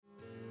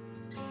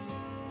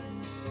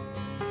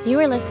You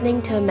are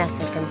listening to a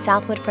message from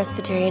Southwood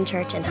Presbyterian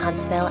Church in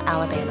Huntsville,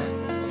 Alabama.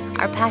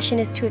 Our passion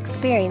is to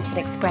experience and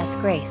express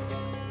grace.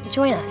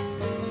 Join us.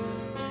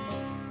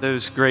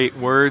 Those great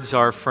words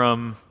are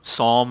from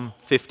Psalm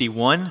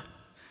 51,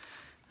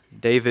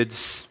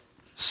 David's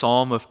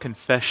psalm of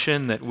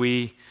confession that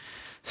we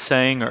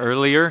sang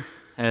earlier,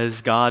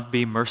 as God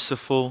be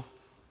merciful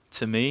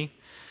to me.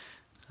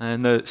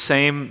 And the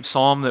same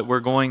psalm that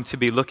we're going to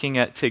be looking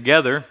at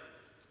together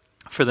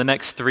for the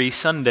next 3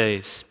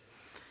 Sundays.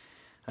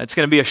 It's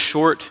going to be a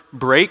short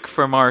break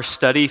from our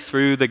study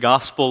through the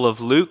Gospel of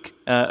Luke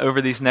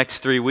over these next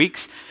 3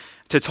 weeks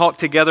to talk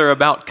together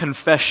about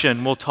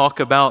confession. We'll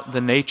talk about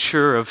the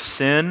nature of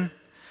sin,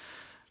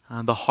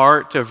 the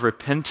heart of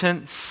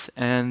repentance,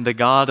 and the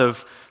God of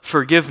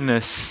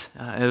forgiveness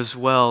as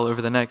well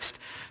over the next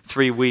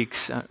 3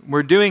 weeks.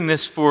 We're doing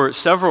this for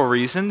several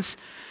reasons.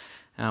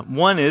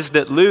 One is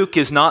that Luke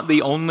is not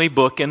the only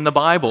book in the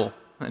Bible,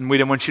 and we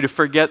don't want you to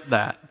forget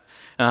that.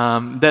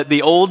 That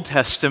the Old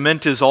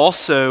Testament is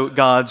also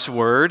God's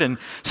Word, and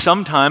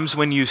sometimes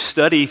when you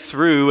study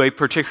through a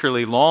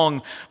particularly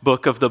long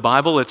book of the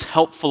Bible, it's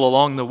helpful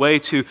along the way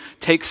to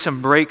take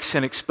some breaks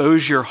and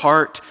expose your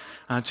heart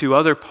to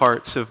other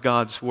parts of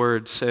God's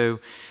Word. So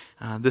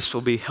this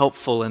will be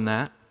helpful in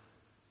that.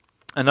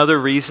 Another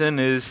reason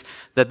is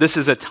that this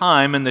is a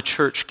time in the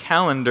church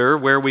calendar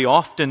where we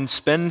often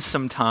spend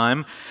some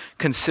time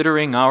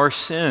considering our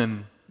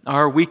sin,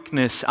 our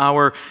weakness,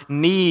 our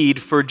need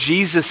for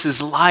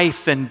Jesus'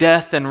 life and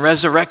death and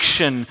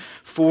resurrection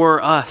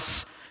for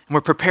us. And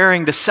we're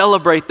preparing to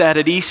celebrate that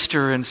at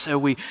Easter, and so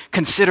we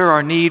consider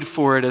our need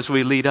for it as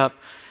we lead up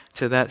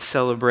to that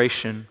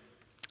celebration.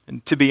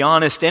 And to be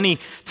honest, any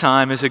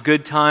time is a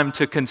good time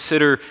to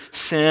consider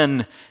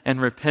sin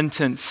and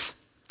repentance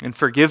and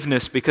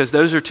forgiveness, because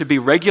those are to be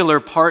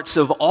regular parts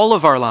of all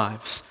of our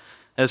lives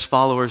as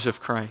followers of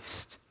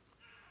Christ.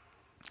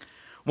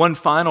 One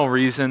final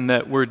reason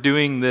that we're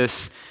doing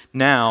this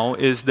now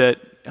is that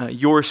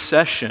your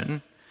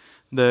session,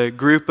 the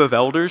group of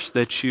elders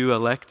that you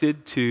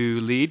elected to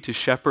lead, to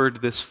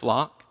shepherd this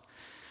flock,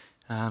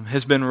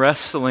 has been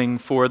wrestling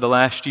for the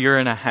last year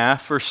and a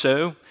half or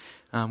so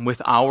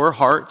with our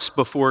hearts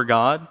before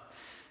God.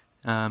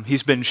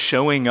 He's been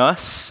showing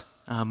us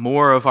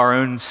more of our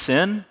own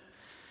sin,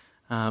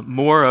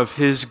 more of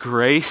His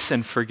grace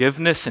and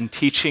forgiveness, and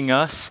teaching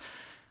us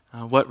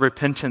what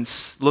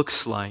repentance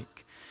looks like.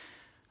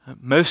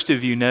 Most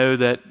of you know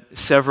that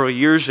several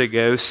years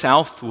ago,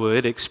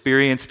 Southwood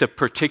experienced a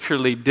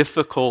particularly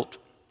difficult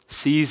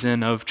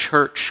season of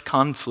church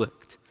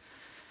conflict.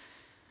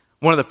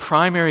 One of the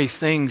primary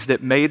things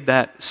that made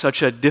that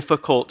such a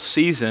difficult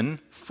season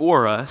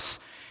for us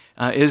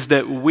is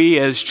that we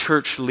as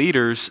church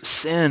leaders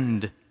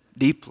sinned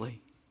deeply.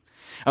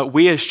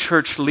 We as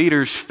church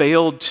leaders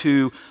failed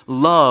to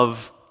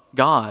love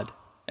God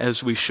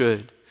as we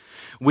should.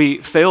 We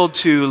failed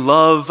to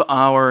love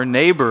our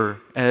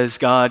neighbor as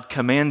God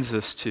commands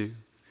us to.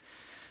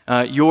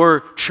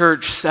 Your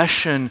church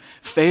session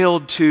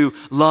failed to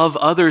love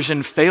others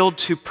and failed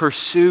to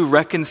pursue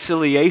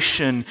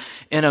reconciliation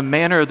in a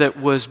manner that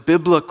was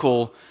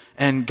biblical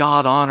and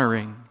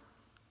God-honoring.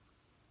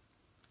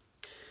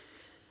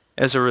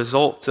 As a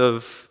result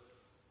of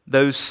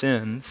those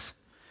sins,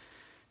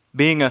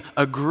 being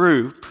a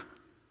group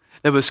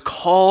that was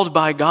called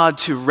by God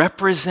to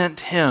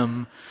represent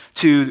Him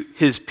to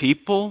His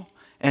people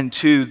and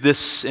to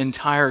this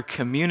entire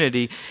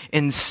community,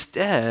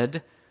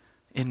 instead,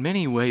 in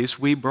many ways,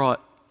 we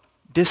brought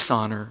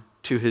dishonor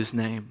to His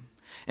name.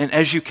 And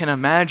as you can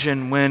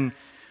imagine,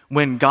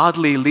 when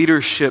godly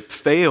leadership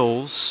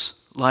fails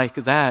like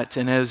that,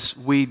 and as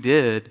we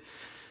did,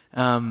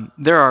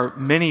 there are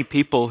many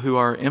people who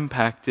are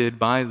impacted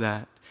by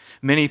that,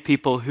 many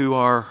people who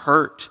are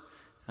hurt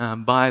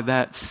by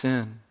that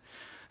sin.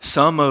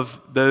 Some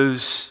of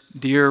those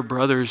dear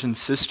brothers and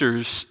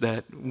sisters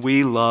that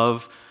we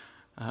love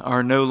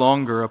are no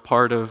longer a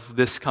part of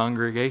this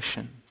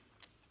congregation.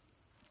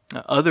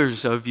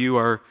 Others of you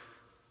are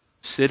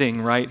sitting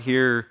right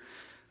here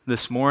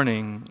this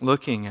morning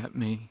looking at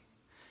me,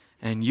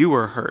 and you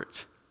were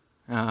hurt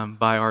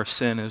by our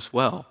sin as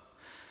well.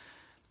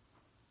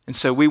 And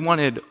so we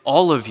wanted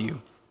all of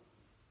you,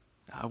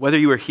 whether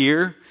you were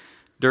here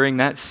during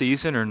that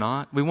season or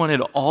not, we wanted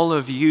all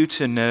of you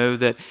to know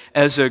that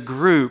as a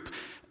group,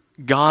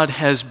 God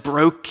has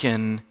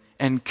broken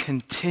and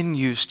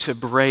continues to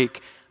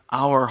break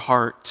our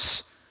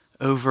hearts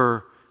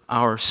over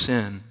our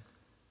sin.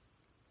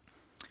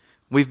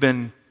 We've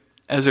been,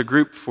 as a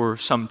group for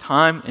some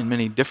time, in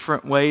many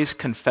different ways,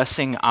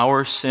 confessing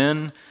our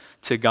sin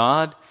to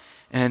God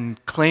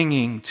and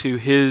clinging to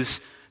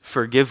His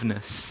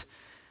forgiveness.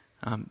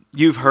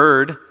 You've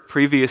heard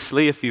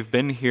previously, if you've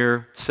been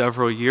here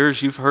several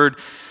years, you've heard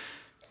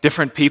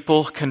different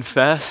people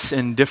confess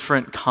in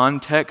different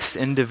contexts.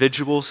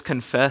 Individuals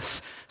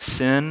confess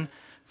sin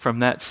from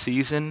that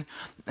season.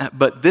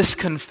 But this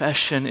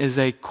confession is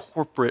a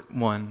corporate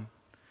one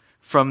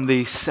from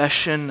the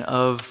session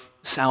of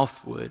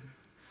Southwood.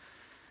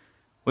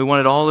 We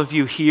wanted all of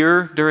you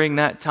here during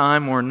that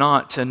time or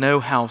not to know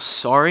how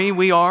sorry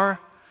we are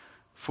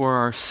for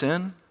our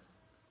sin,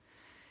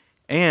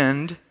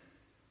 and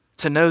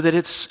to know that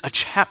it's a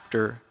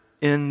chapter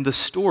in the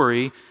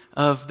story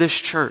of this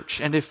church.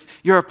 And if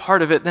you're a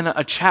part of it, then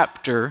a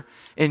chapter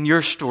in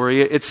your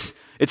story, it's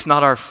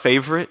not our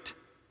favorite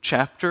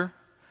chapter.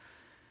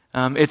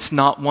 It's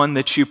not one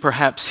that you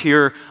perhaps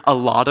hear a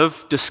lot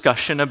of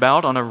discussion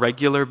about on a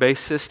regular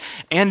basis.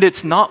 And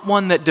it's not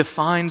one that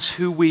defines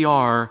who we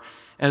are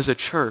as a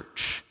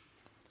church.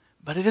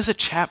 But it is a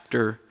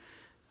chapter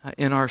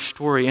in our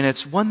story. And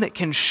it's one that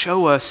can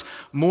show us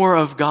more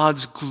of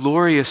God's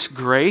glorious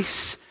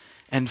grace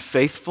and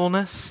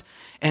faithfulness,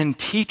 and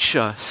teach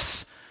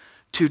us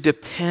to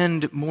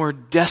depend more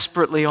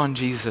desperately on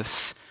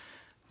Jesus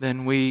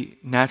than we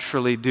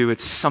naturally do.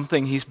 It's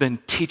something He's been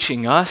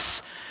teaching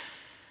us.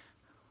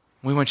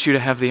 We want you to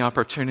have the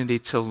opportunity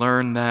to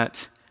learn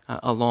that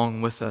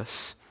along with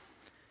us.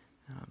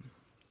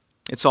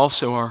 It's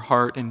also our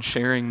heart in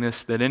sharing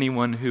this that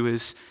anyone who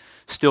is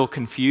still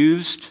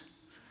confused,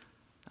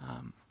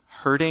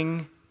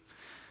 hurting,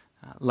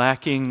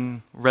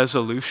 lacking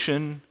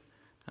resolution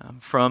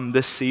from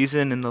this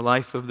season in the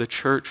life of the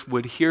church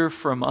would hear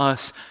from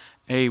us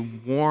a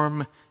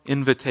warm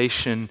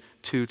invitation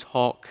to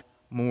talk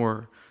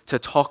more, to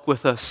talk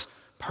with us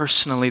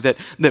personally, that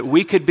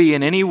we could be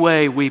in any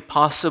way we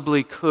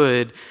possibly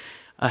could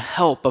a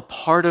help, a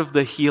part of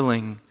the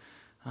healing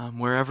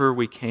wherever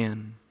we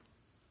can.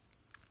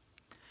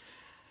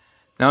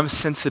 Now, I'm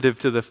sensitive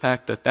to the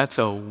fact that that's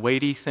a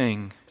weighty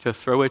thing to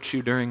throw at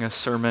you during a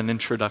sermon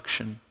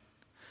introduction.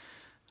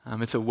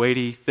 It's a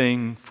weighty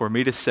thing for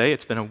me to say.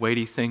 It's been a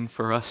weighty thing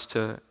for us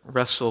to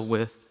wrestle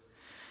with.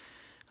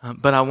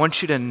 But I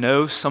want you to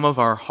know some of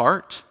our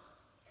heart.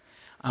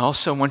 I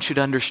also want you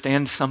to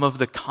understand some of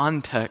the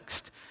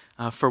context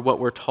for what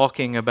we're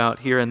talking about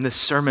here in this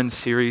sermon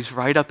series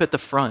right up at the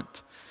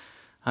front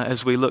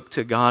as we look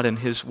to God and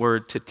His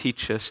Word to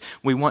teach us.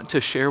 We want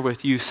to share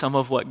with you some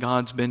of what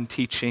God's been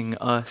teaching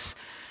us,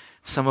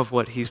 some of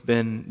what He's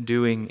been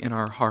doing in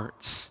our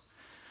hearts.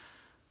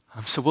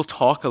 So we'll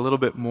talk a little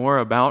bit more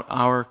about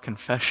our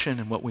confession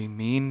and what we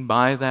mean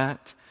by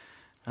that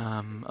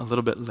a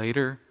little bit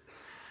later.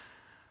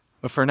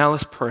 But for now,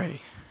 let's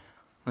pray.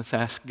 Let's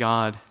ask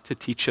God to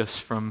teach us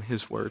from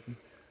His Word.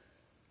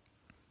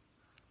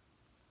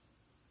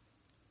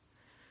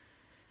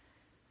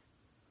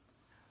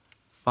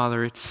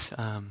 Father, it's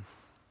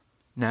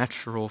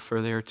natural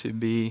for there to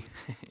be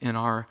in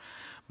our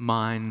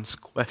minds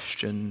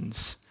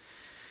questions,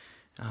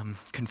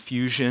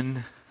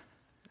 confusion,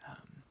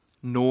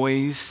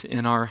 noise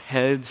in our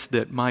heads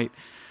that might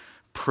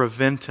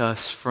prevent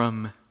us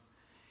from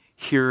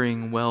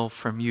hearing well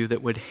from you,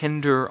 that would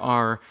hinder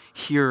our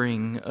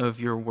hearing of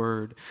your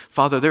word.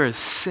 Father, there is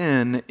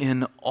sin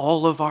in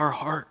all of our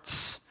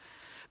hearts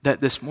that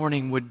this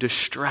morning would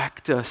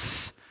distract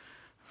us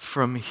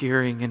from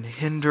hearing and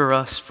hinder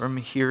us from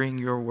hearing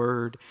your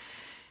word.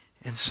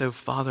 And so,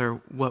 Father,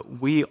 what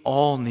we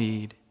all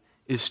need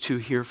is to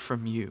hear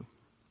from you.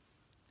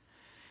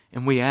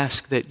 And we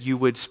ask that you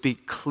would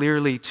speak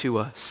clearly to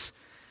us.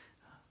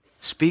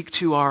 Speak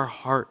to our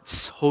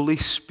hearts, Holy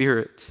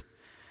Spirit.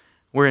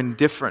 We're in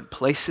different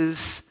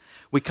places.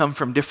 We come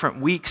from different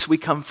weeks. We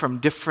come from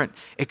different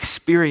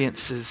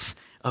experiences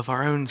of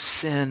our own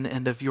sin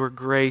and of your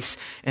grace.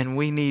 And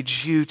we need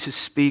you to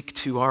speak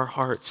to our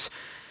hearts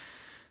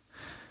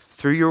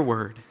through your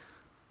word.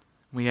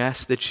 We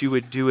ask that you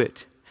would do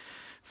it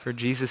for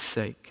Jesus'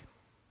 sake.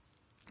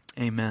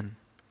 Amen.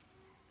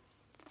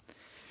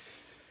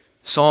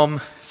 Psalm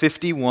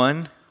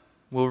 51,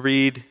 we'll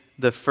read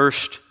the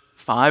first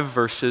 5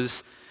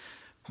 verses.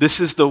 This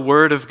is the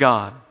word of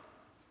God.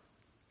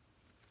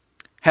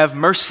 Have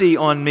mercy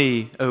on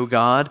me, O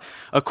God,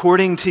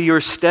 according to your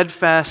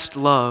steadfast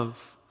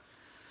love.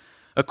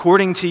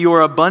 According to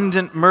your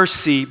abundant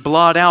mercy,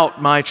 blot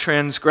out my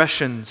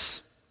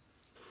transgressions.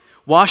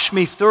 Wash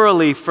me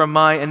thoroughly from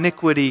my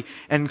iniquity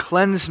and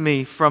cleanse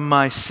me from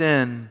my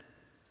sin.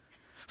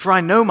 For I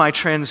know my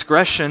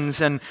transgressions,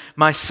 and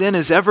my sin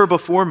is ever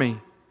before me.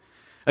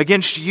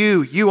 Against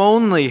you, you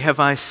only have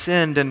I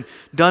sinned and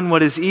done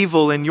what is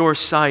evil in your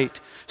sight,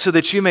 so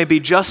that you may be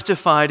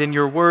justified in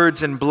your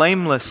words and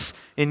blameless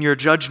in your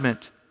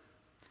judgment.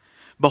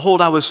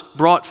 Behold, I was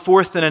brought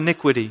forth in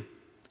iniquity,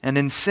 and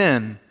in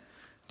sin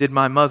did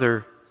my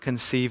mother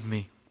conceive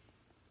me.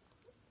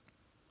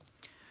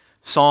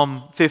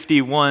 Psalm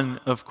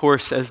 51, of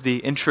course, as the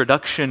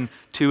introduction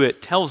to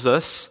it tells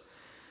us,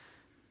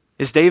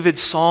 is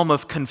David's psalm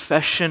of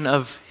confession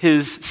of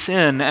his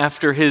sin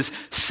after his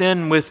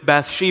sin with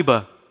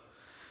Bathsheba,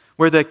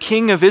 where the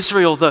king of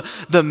Israel,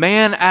 the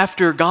man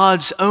after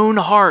God's own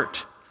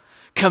heart,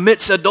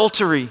 commits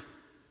adultery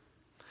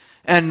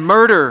and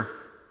murder,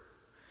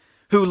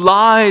 who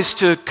lies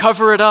to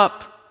cover it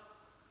up.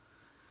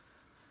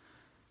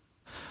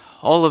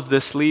 All of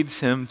this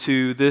leads him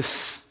to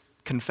this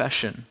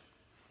confession.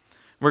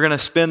 We're going to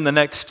spend the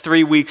next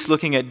 3 weeks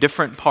looking at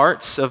different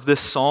parts of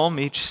this psalm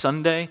each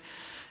Sunday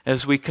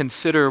as we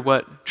consider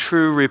what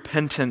true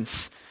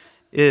repentance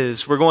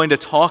is. We're going to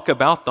talk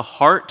about the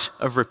heart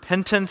of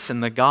repentance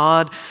and the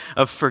God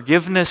of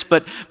forgiveness.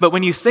 But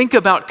when you think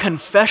about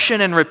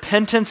confession and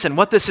repentance and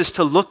what this is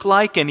to look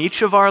like in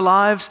each of our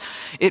lives,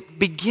 it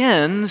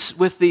begins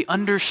with the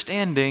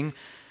understanding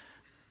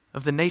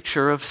of the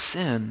nature of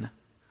sin.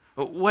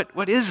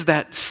 What is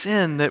that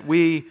sin that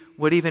we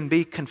would even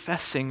be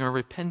confessing or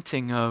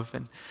repenting of?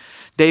 And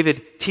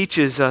David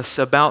teaches us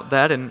about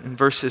that in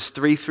verses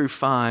 3 through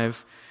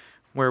 5,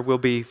 where we'll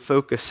be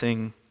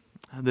focusing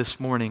this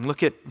morning.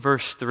 Look at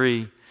verse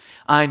 3.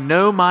 I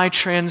know my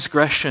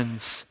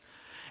transgressions,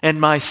 and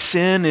my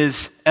sin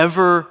is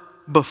ever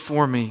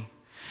before me.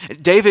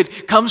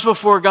 David comes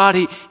before God.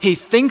 He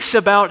thinks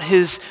about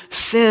his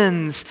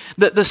sins,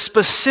 the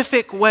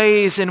specific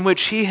ways in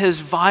which he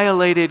has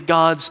violated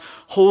God's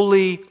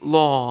holy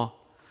law.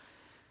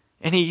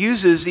 And he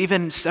uses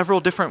even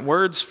several different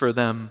words for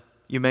them.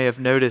 You may have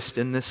noticed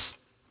in this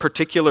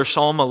particular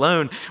psalm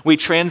alone, we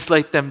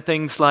translate them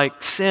things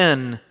like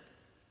sin,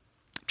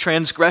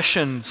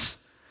 transgressions,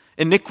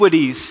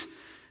 iniquities,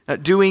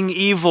 doing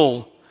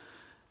evil.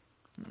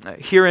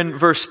 Here in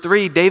verse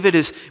 3, David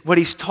is, what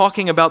he's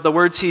talking about, the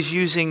words he's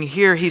using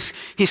here, he's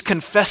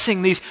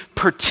confessing these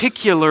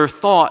particular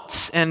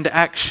thoughts and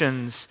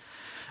actions.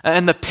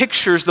 And the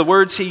pictures, the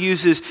words he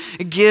uses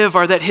give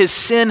are that his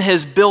sin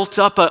has built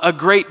up a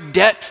great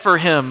debt for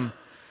him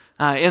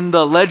in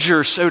the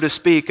ledger, so to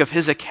speak, of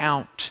his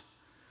account.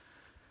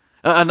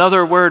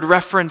 Another word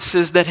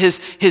references that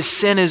his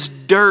sin is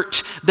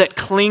dirt that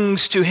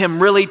clings to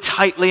him really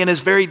tightly and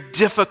is very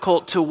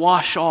difficult to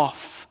wash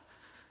off.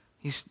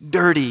 He's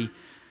dirty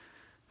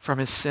from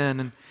his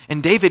sin.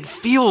 And David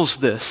feels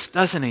this,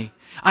 doesn't he?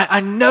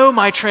 I know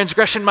my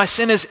transgression, my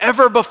sin is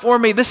ever before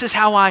me. This is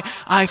how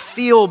I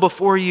feel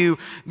before you,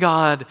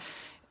 God.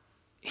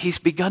 He's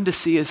begun to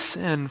see his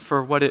sin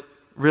for what it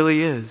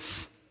really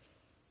is.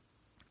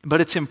 But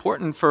it's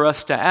important for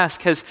us to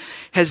ask,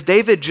 has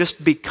David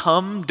just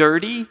become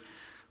dirty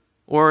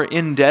or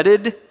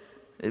indebted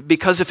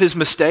because of his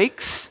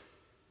mistakes?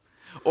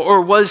 Or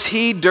was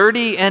he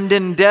dirty and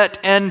in debt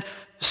and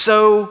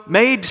so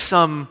made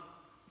some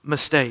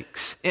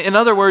mistakes? In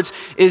other words,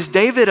 is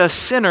David a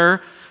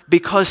sinner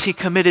because he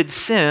committed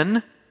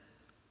sin?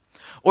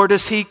 Or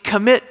does he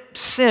commit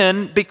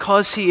sin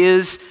because he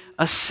is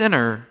a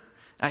sinner?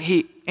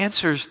 He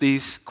answers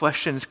these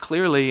questions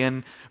clearly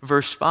in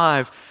verse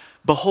 5.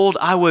 Behold,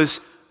 I was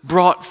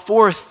brought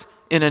forth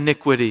in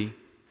iniquity,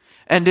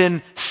 and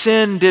in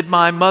sin did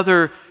my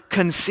mother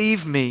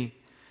conceive me.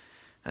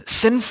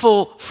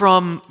 Sinful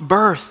from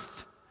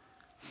birth,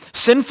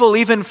 sinful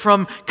even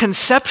from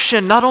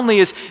conception. Not only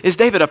is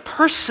David a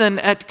person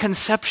at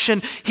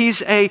conception,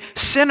 he's a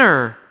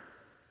sinner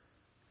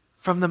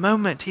from the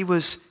moment he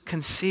was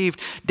conceived.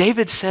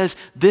 David says,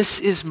 this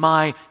is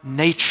my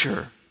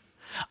nature.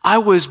 I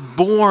was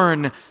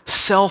born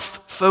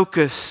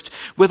self-focused,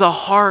 with a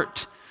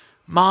heart,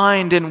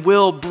 mind, and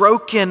will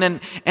broken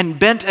and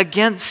bent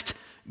against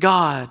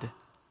God.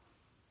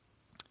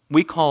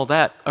 We call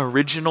that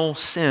original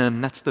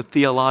sin. That's the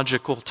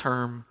theological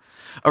term.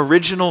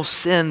 Original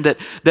sin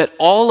that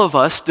all of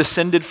us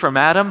descended from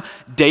Adam,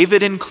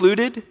 David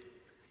included,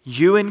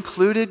 you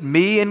included,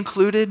 me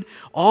included,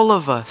 all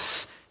of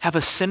us have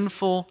a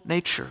sinful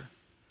nature.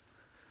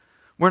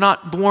 We're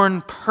not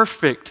born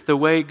perfect the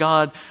way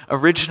God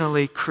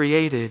originally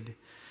created.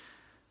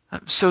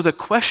 So the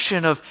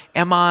question of,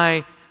 am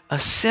I a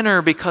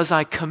sinner because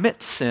I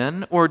commit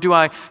sin, or do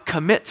I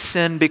commit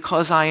sin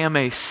because I am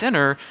a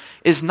sinner,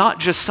 is not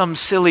just some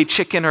silly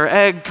chicken or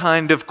egg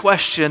kind of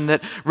question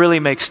that really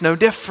makes no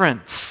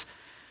difference.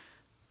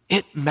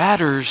 It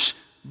matters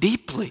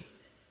deeply.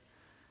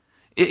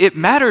 It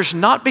matters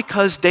not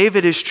because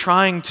David is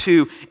trying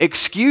to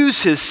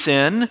excuse his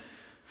sin,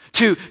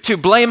 to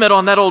blame it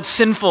on that old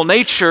sinful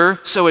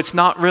nature, so it's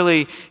not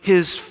really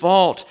his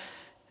fault.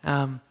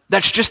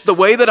 That's just the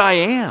way that I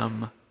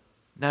am.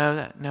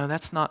 No,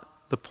 that's not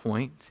the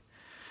point.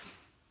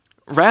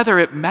 Rather,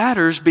 it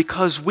matters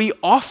because we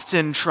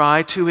often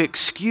try to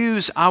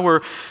excuse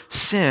our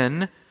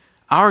sin,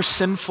 our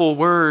sinful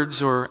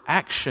words or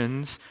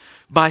actions,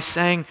 by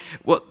saying,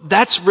 well,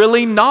 that's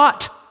really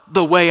not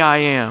the way I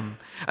am.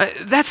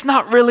 That's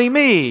not really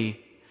me.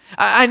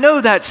 I know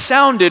that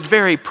sounded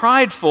very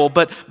prideful,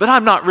 but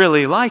I'm not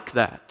really like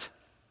that.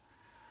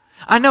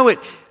 I know it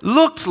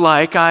looked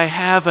like I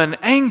have an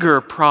anger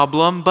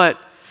problem, but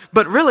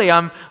really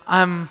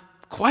I'm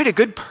quite a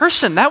good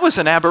person. That was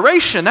an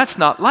aberration. That's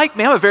not like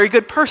me. I'm a very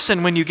good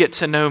person when you get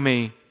to know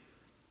me.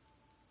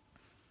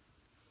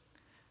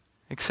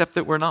 Except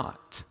that we're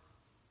not.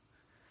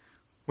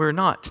 We're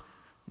not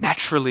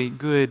naturally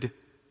good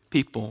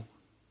people.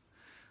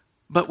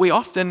 But we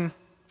often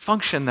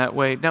function that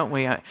way, don't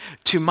we?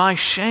 To my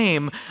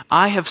shame,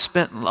 I have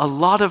spent a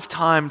lot of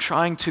time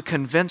trying to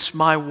convince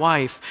my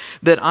wife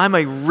that I'm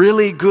a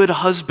really good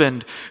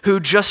husband who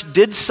just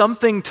did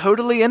something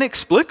totally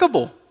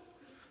inexplicable.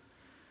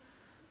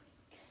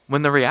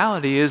 When the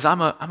reality is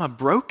I'm a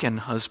broken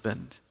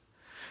husband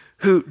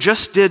who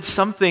just did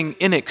something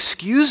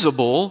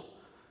inexcusable,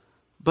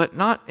 but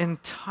not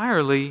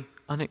entirely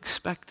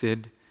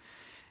unexpected.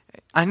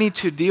 I need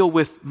to deal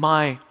with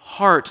my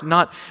heart,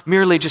 not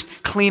merely just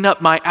clean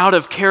up my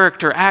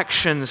out-of-character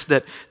actions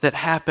that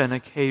happen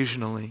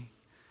occasionally.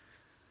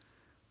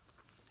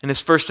 In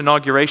his first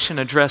inauguration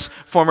address,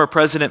 former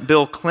President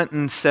Bill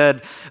Clinton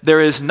said,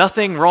 "There is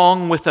nothing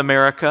wrong with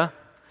America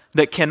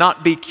that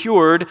cannot be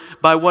cured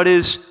by what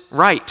is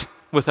right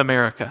with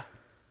America."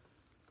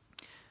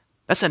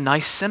 That's a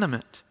nice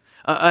sentiment,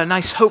 a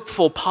nice,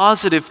 hopeful,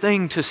 positive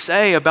thing to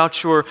say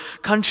about your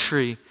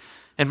country.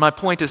 And my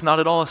point is not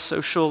at all a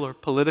social or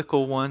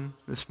political one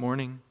this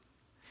morning.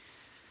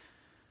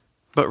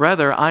 But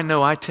rather, I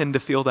know I tend to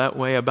feel that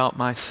way about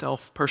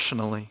myself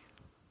personally.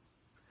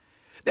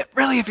 That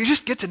really, if you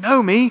just get to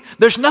know me,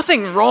 there's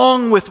nothing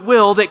wrong with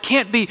Will that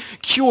can't be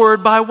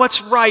cured by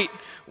what's right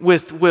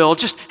with Will.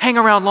 Just hang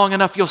around long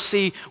enough, you'll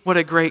see what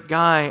a great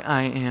guy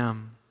I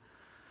am.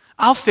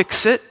 I'll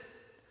fix it.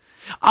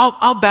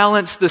 I'll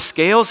balance the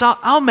scales.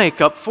 I'll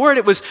make up for it.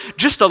 It was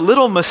just a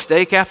little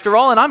mistake after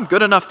all, and I'm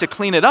good enough to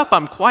clean it up,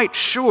 I'm quite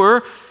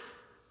sure.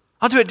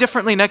 I'll do it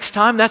differently next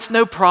time. That's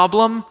no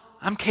problem.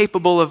 I'm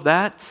capable of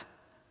that.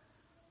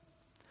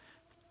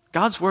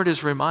 God's word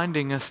is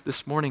reminding us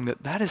this morning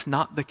that that is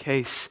not the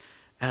case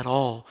at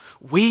all.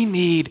 We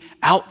need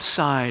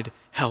outside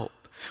help.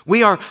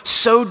 We are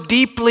so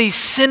deeply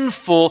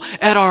sinful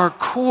at our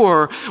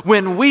core.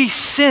 When we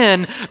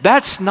sin,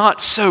 that's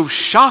not so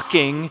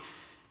shocking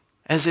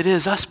as it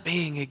is us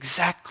being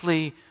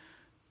exactly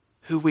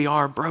who we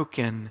are,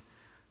 broken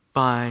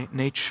by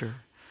nature.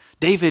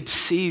 David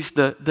sees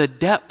the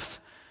depth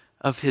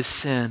of his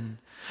sin,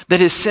 that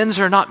his sins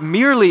are not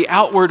merely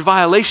outward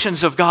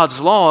violations of God's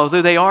law,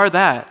 although they are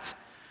that,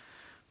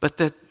 but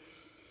that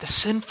the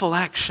sinful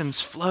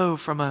actions flow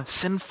from a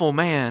sinful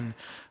man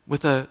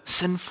with a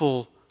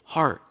sinful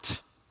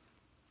heart.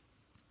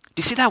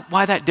 Do you see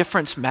why that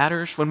difference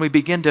matters when we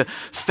begin to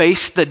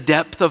face the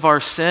depth of our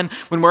sin,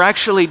 when we're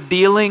actually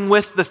dealing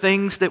with the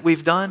things that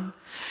we've done?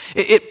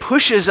 It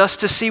pushes us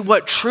to see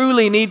what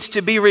truly needs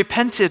to be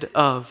repented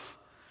of,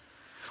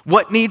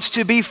 what needs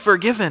to be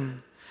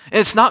forgiven.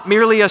 It's not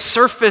merely a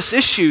surface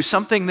issue,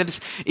 something that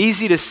is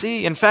easy to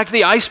see. In fact,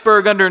 the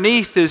iceberg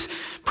underneath is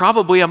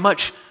probably a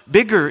much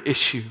bigger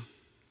issue.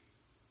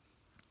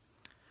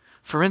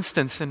 For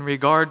instance, in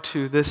regard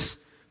to this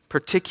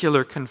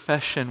particular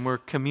confession we're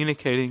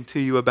communicating to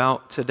you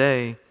about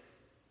today,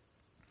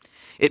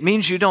 it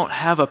means you don't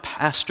have a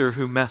pastor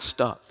who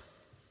messed up.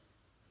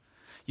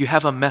 You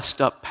have a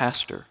messed up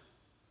pastor.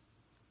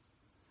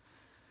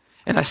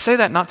 And I say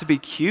that not to be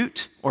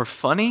cute or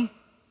funny,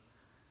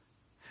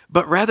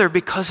 but rather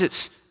because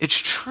it's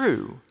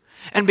true.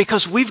 And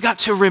because we've got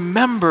to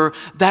remember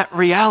that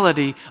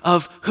reality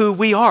of who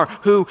we are,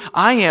 who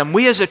I am.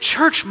 We as a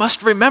church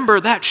must remember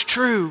that's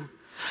true.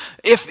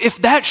 If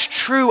that's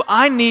true,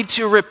 I need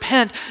to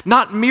repent,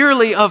 not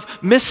merely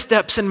of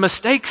missteps and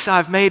mistakes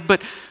I've made,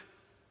 but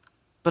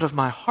of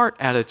my heart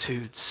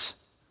attitudes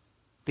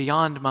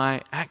beyond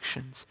my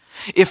actions.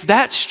 If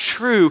that's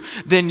true,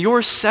 then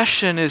your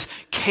session is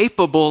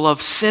capable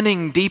of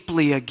sinning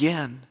deeply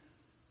again.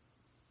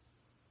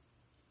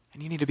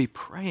 And you need to be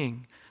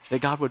praying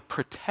that God would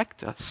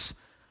protect us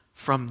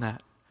from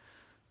that.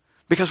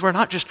 Because we're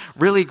not just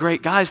really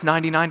great guys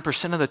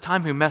 99% of the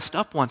time who messed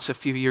up once a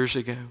few years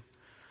ago,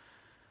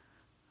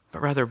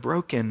 but rather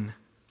broken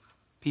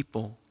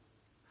people.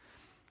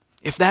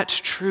 If that's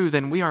true,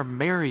 then we are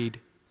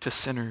married to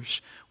sinners.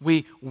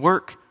 We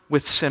work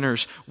with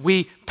sinners.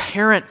 We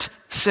parent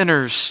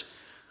sinners.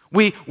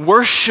 We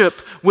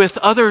worship with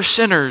other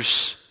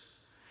sinners.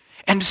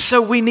 And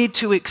so we need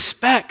to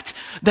expect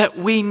that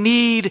we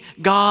need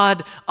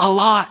God a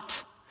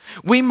lot.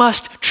 We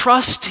must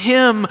trust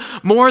Him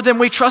more than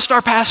we trust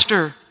our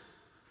pastor.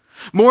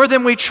 More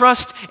than we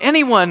trust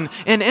anyone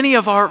in any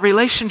of our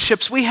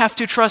relationships, we have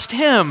to trust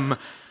Him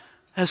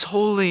as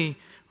wholly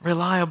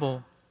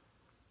reliable.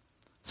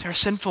 So our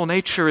sinful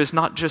nature is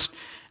not just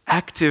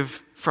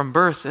active from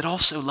birth, it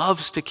also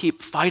loves to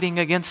keep fighting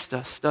against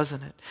us,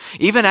 doesn't it?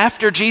 Even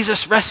after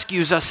Jesus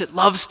rescues us, it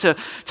loves to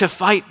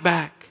fight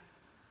back.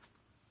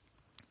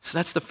 So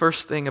that's the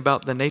first thing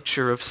about the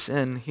nature of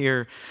sin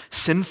here.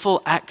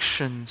 Sinful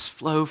actions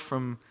flow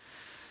from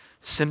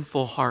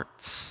sinful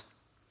hearts.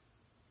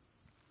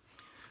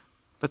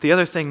 But the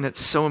other thing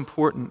that's so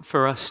important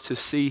for us to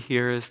see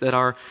here is that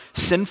our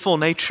sinful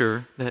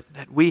nature that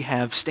we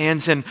have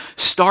stands in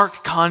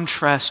stark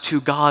contrast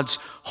to God's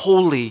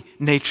holy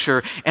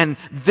nature. And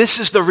this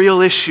is the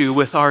real issue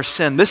with our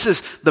sin. This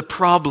is the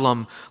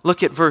problem.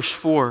 Look at verse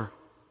 4.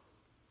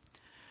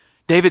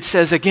 David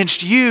says,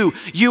 "Against you,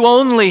 you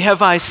only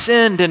have I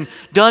sinned and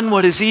done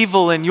what is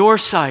evil in your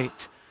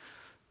sight,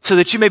 so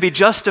that you may be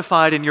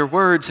justified in your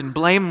words and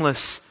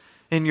blameless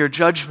in your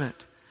judgment."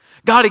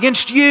 God,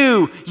 against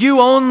you,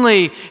 you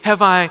only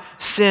have I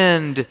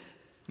sinned.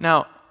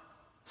 Now,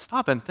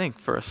 stop and think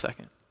for a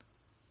second.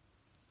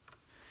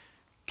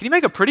 Can you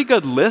make a pretty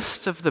good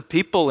list of the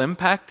people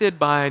impacted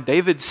by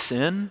David's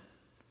sin?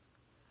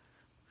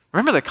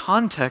 Remember the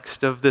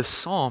context of this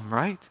psalm,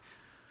 right?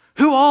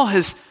 Who all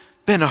has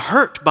been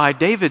hurt by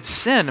David's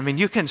sin. I mean,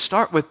 you can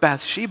start with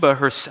Bathsheba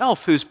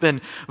herself, who's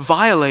been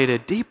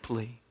violated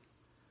deeply.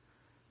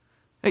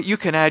 You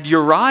can add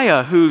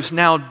Uriah, who's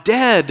now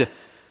dead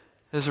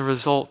as a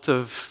result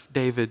of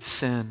David's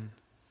sin.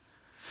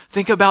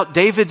 Think about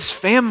David's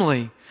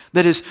family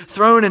that is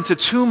thrown into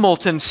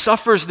tumult and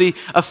suffers the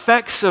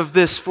effects of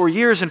this for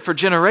years and for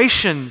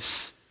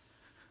generations.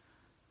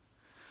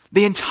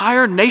 The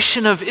entire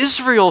nation of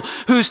Israel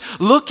who's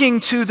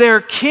looking to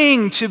their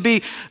king to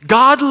be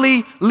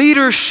godly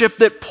leadership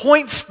that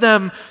points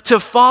them to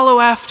follow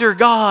after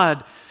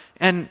God.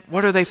 And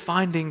what are they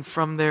finding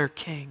from their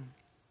king?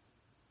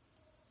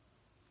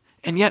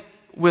 And yet,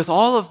 with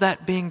all of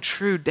that being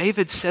true,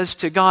 David says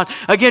to God,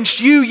 "Against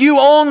you, you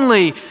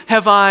only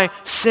have I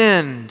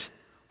sinned."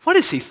 What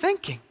is he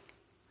thinking?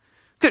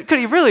 Could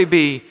he really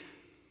be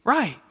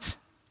right?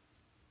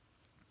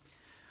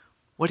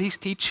 What he's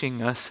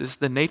teaching us is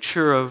the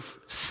nature of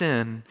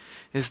sin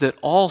is that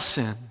all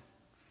sin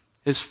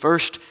is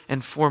first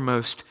and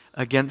foremost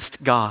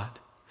against God.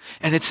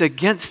 And it's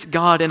against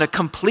God in a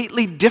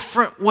completely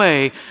different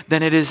way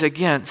than it is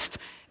against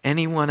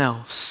anyone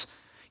else.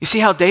 You see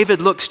how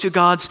David looks to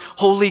God's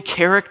holy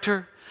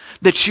character?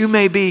 That you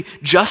may be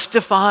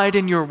justified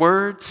in your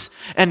words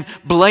and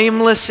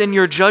blameless in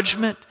your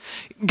judgment.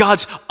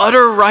 God's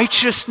utter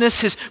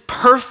righteousness, His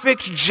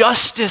perfect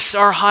justice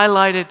are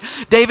highlighted.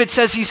 David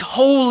says He's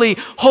holy,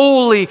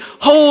 holy,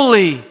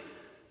 holy.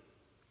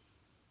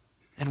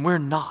 And we're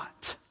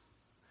not.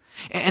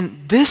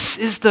 And this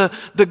is the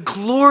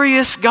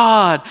glorious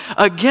God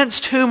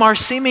against whom our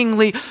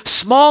seemingly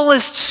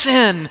smallest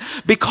sin,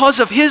 because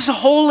of His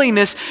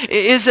holiness,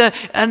 is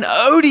an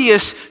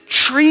odious,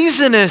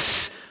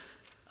 treasonous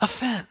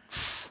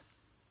offense.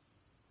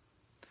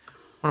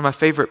 One of my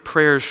favorite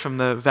prayers from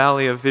the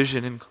Valley of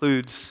Vision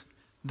includes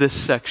this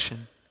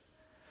section.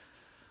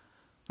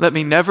 Let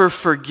me never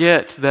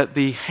forget that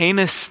the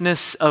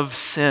heinousness of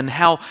sin,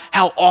 how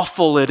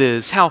awful it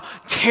is, how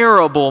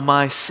terrible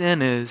my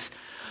sin is,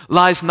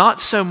 lies not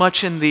so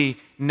much in the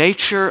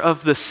nature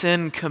of the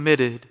sin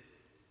committed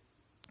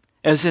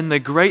as in the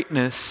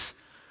greatness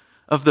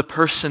of the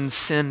person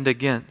sinned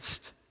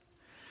against.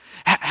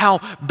 How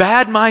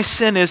bad my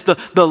sin is,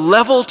 the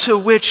level to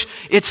which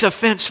its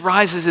offense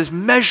rises is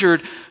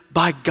measured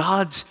by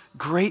God's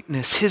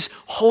greatness, His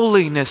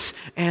holiness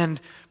and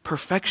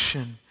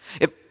perfection.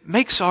 It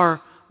makes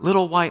our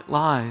little white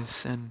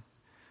lies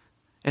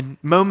and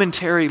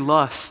momentary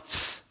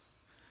lusts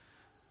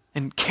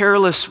and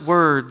careless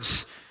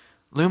words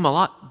loom a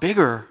lot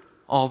bigger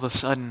all of a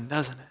sudden,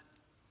 doesn't it?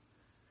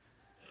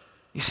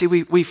 You see,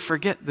 we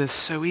forget this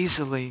so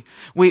easily.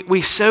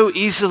 We so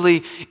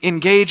easily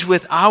engage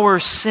with our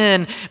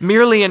sin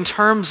merely in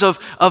terms of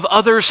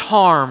others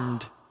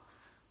harmed,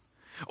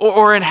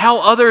 or in how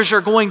others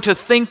are going to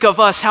think of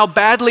us. How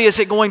badly is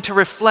it going to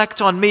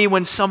reflect on me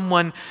when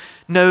someone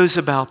knows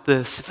about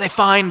this? If they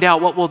find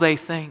out, what will they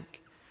think?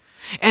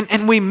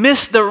 And we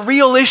miss the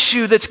real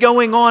issue that's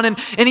going on, and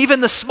even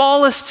the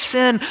smallest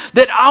sin,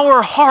 that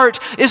our heart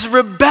is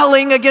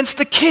rebelling against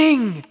the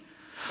King.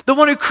 The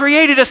one who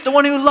created us, the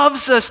one who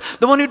loves us,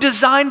 the one who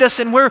designed us,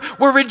 and we're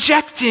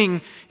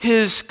rejecting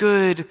His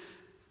good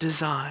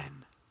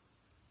design.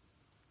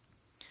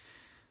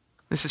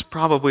 This is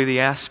probably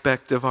the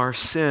aspect of our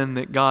sin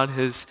that God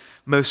has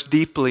most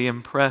deeply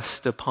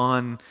impressed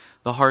upon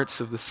the hearts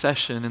of the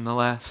session in the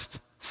last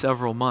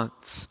several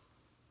months.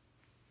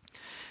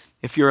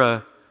 If you're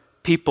a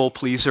people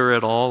pleaser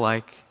at all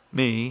like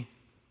me,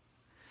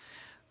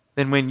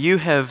 then when you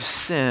have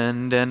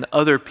sinned and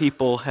other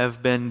people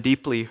have been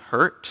deeply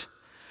hurt,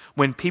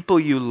 when people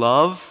you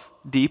love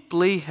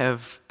deeply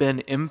have been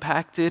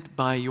impacted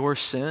by your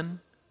sin,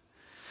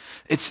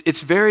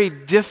 it's very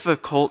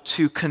difficult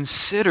to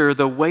consider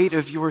the weight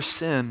of your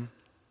sin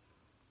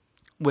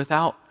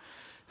without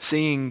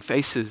seeing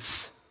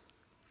faces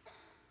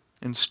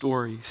and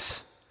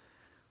stories.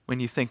 When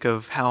you think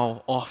of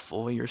how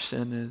awful your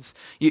sin is,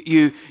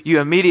 you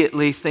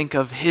immediately think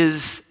of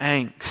his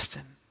angst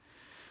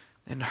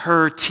and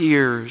her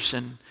tears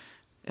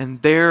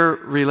and their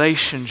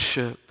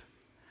relationship.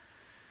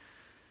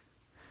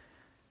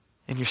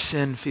 And your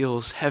sin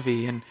feels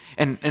heavy.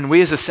 And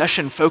we as a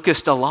session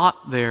focused a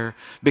lot there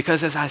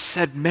because, as I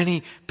said,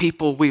 many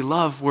people we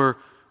love were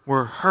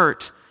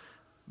hurt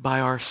by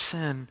our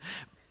sin.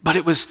 But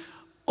it was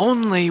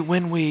only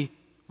when we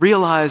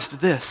realized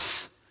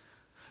this,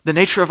 the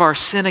nature of our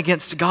sin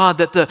against God,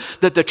 that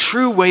the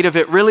true weight of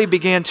it really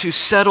began to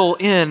settle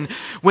in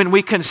when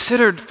we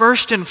considered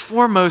first and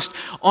foremost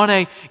on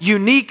a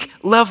unique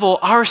level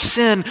our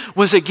sin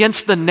was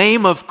against the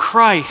name of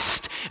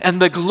Christ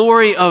and the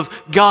glory of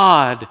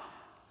God.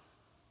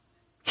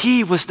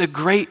 He was the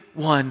great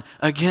one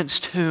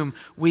against whom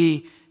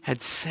we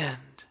had sinned.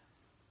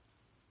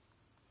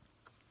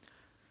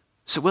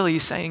 So Will, are you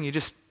saying you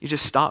just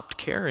stopped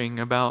caring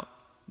about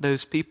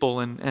those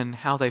people and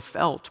how they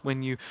felt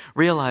when you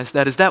realized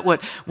that? Is that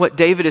what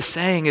David is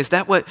saying? Is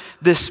that what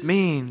this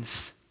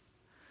means?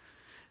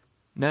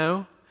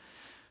 No.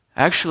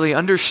 Actually,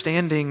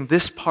 understanding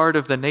this part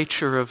of the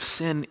nature of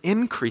sin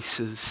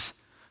increases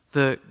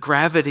the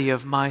gravity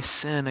of my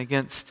sin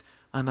against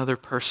another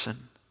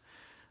person,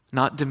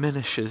 not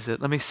diminishes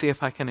it. Let me see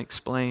if I can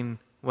explain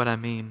what I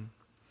mean.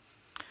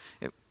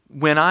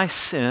 When I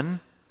sin,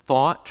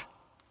 thought,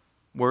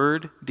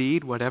 word,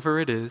 deed, whatever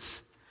it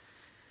is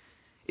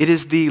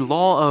the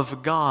law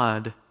of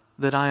God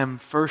that I am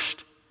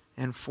first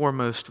and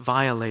foremost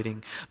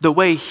violating. The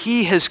way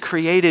He has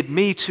created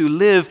me to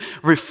live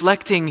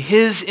reflecting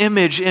His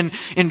image in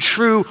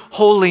true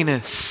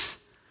holiness.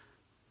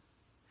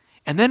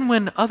 And then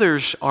when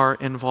others are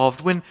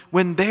involved,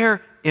 when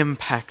they're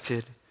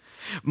impacted,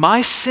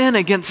 my sin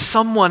against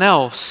someone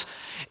else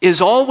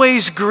is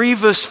always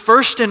grievous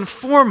first and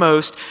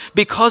foremost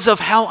because of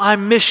how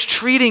I'm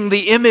mistreating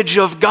the image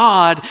of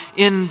God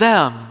in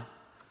them.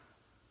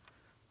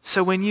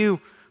 So when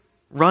you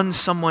run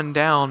someone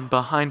down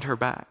behind her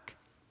back,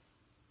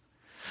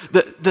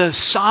 the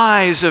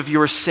size of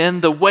your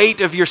sin, the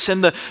weight of your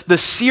sin, the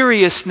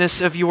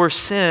seriousness of your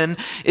sin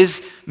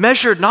is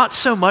measured not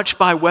so much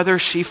by whether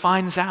she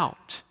finds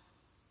out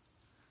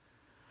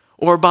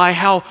or by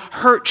how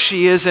hurt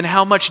she is and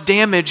how much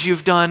damage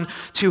you've done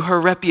to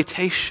her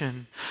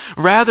reputation.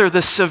 Rather,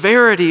 the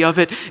severity of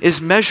it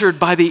is measured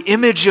by the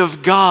image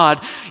of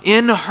God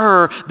in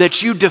her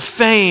that you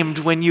defamed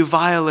when you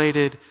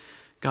violated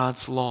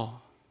God's law.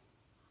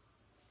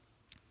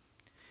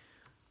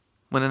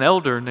 When an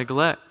elder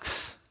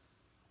neglects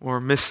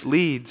or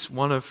misleads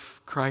one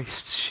of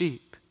Christ's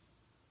sheep,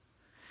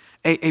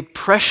 a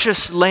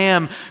precious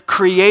lamb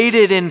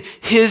created in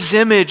His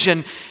image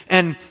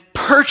and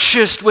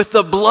purchased with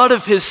the blood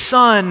of His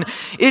Son,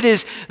 it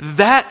is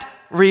that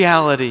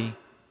reality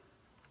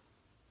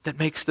that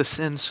makes the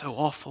sin so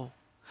awful,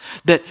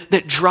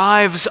 that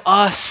drives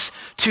us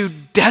to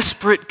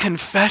desperate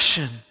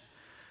confession.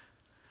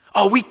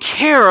 Oh, we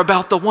care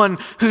about the one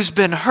who's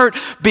been hurt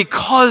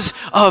because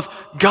of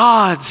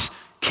God's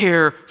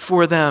care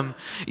for them.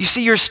 You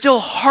see, you're still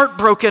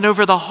heartbroken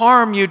over the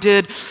harm you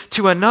did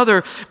to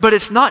another, but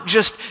it's not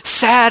just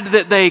sad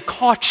that they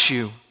caught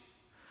you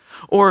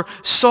or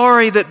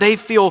sorry that they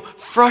feel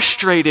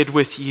frustrated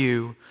with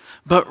you,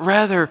 but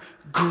rather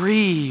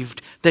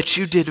grieved that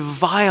you did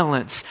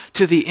violence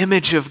to the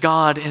image of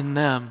God in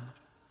them,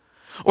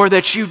 or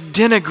that you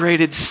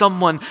denigrated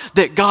someone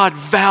that God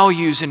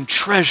values and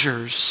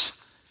treasures.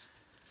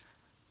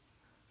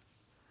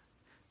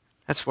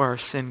 That's where our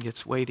sin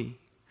gets weighty.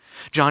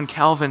 John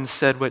Calvin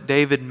said what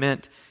David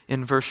meant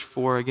in verse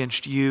 4,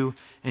 against you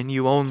and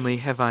you only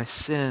have I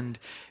sinned,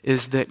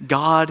 is that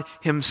God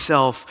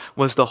Himself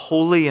was the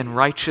holy and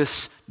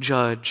righteous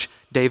judge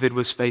David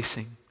was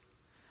facing.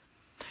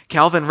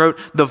 Calvin wrote,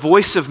 the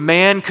voice of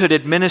man could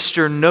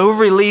administer no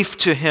relief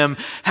to him,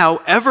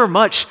 however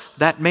much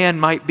that man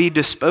might be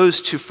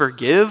disposed to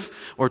forgive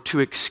or to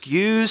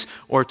excuse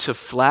or to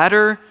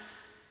flatter.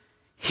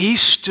 He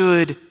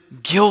stood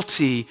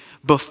guilty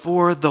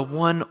before the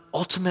one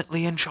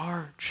ultimately in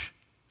charge,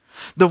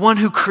 the one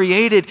who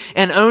created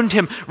and owned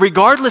him,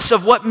 regardless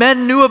of what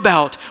men knew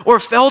about or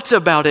felt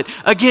about it.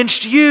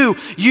 Against you,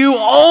 you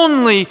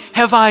only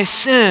have I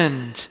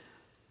sinned.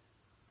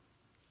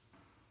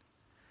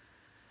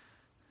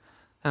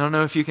 I don't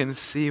know if you can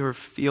see or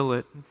feel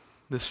it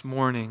this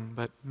morning,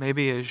 but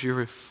maybe as you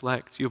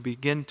reflect, you'll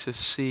begin to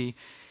see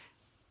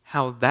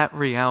how that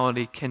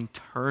reality can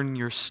turn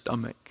your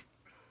stomach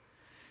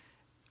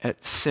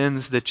at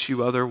sins that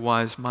you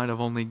otherwise might have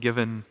only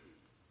given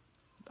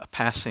a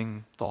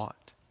passing thought.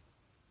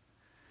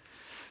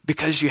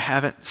 Because you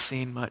haven't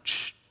seen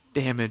much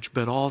damage,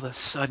 but all of a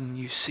sudden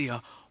you see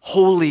a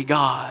holy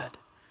God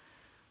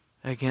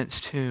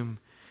against whom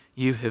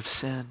you have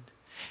sinned.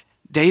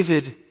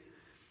 David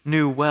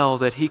knew well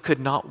that he could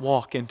not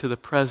walk into the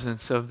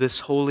presence of this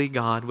holy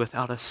God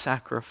without a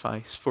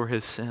sacrifice for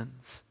his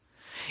sins.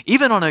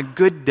 Even on a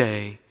good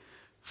day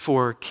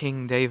for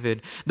King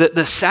David,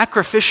 the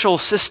sacrificial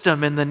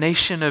system in the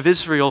nation of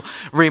Israel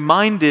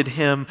reminded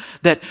him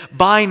that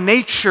by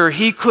nature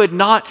he could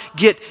not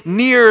get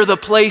near the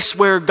place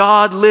where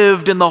God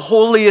lived in the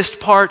holiest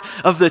part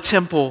of the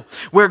temple,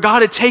 where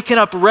God had taken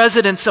up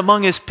residence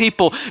among His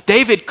people.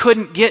 David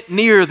couldn't get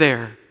near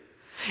there.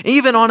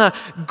 Even on a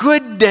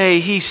good day,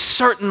 he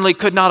certainly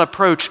could not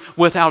approach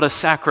without a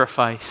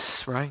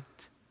sacrifice, right?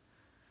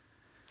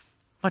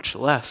 Much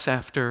less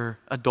after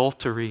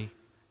adultery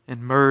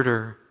and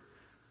murder.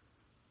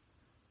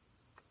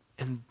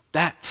 And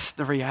that's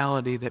the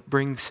reality that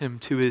brings him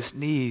to his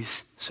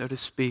knees, so to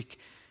speak,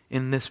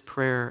 in this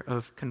prayer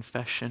of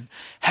confession.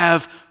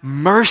 Have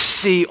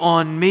mercy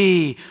on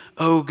me,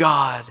 O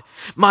God.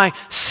 My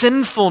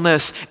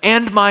sinfulness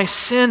and my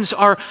sins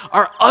are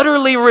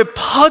utterly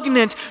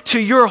repugnant to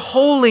your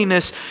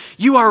holiness.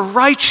 You are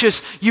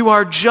righteous. You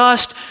are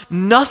just.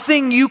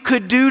 Nothing you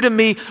could do to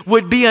me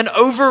would be an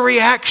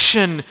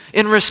overreaction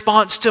in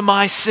response to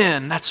my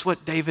sin. That's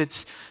what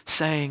David's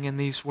saying in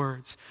these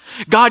words.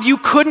 God, you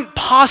couldn't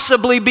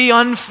possibly be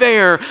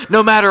unfair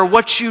no matter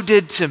what you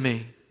did to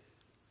me.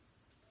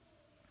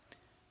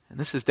 And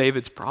this is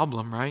David's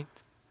problem, right?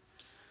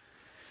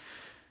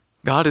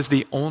 God is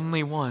the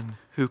only one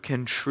who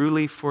can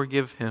truly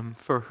forgive him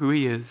for who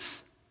he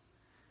is,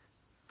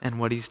 and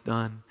what he's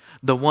done.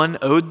 The one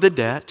owed the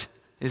debt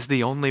is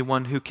the only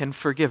one who can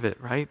forgive it,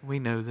 right? We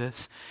know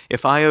this.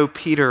 If I owe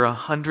Peter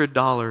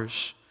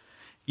 $100,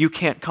 you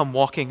can't come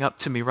walking up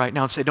to me right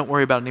now and say, don't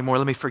worry about it anymore,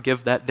 let me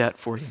forgive that debt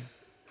for you.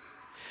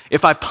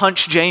 If I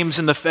punch James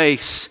in the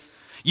face,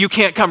 you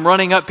can't come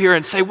running up here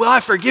and say, well, I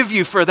forgive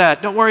you for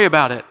that, don't worry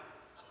about it.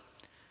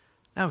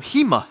 No,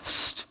 he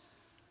must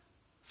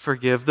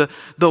forgive.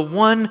 The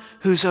one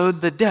who's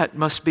owed the debt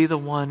must be the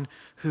one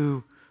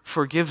who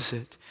forgives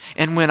it.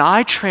 And when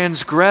I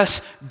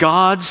transgress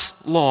God's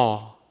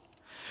law,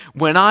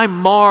 when I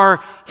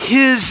mar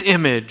his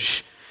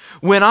image,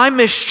 when I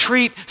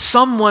mistreat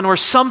someone or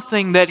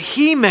something that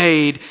he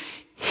made,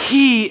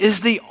 he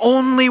is the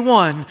only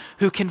one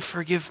who can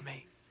forgive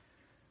me.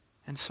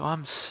 And so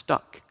I'm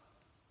stuck.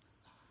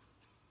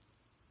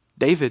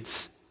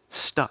 David's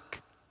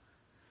stuck.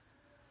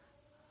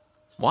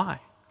 Why?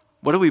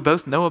 What do we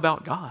both know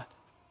about God?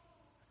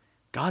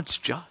 God's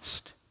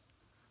just.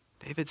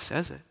 David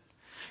says it.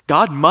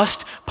 God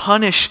must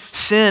punish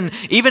sin,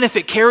 even if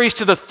it carries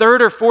to the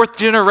third or fourth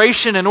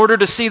generation in order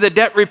to see the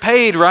debt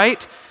repaid,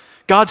 right?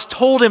 God's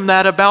told him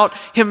that about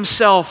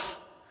himself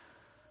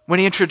when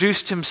he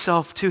introduced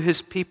himself to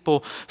his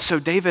people. So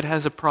David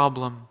has a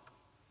problem.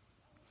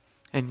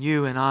 And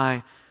you and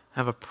I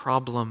have a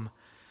problem.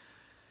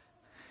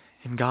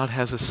 And God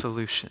has a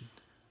solution.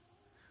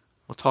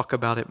 We'll talk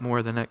about it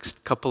more the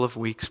next couple of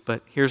weeks,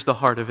 but here's the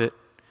heart of it.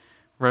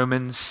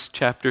 Romans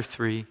chapter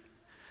 3.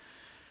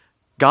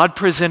 God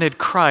presented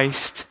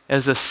Christ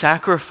as a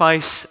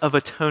sacrifice of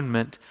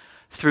atonement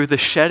through the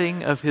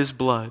shedding of his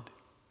blood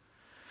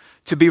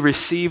to be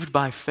received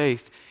by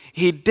faith.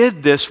 He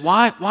did this.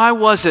 Why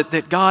was it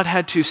that God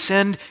had to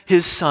send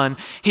his Son?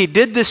 He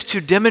did this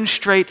to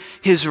demonstrate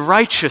his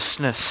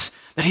righteousness,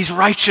 that he's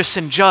righteous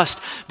and just,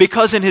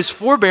 because in his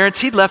forbearance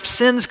he'd left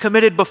sins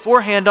committed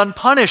beforehand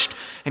unpunished,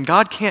 and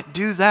God can't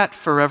do that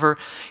forever.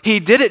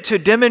 He did it to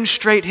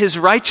demonstrate his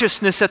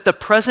righteousness at the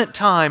present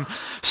time,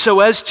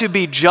 so as to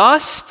be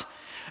just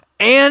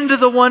and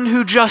the one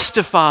who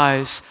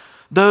justifies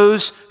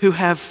those who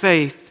have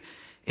faith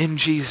in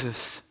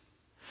Jesus.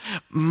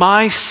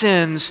 My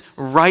sins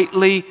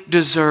rightly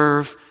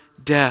deserve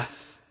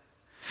death.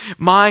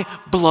 My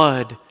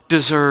blood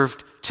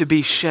deserved to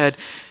be shed.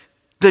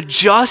 The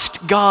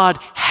just God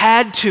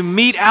had to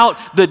mete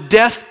out the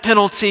death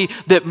penalty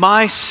that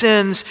my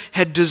sins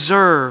had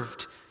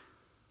deserved.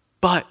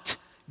 But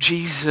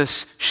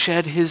Jesus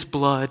shed his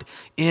blood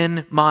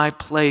in my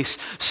place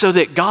so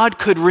that God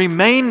could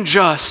remain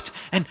just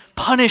and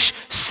punish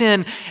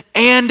sin,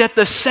 and at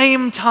the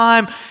same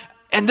time,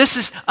 and this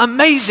is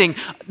amazing,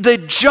 the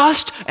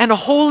just and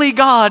holy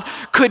God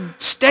could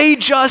stay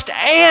just,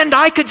 and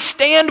I could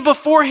stand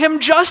before him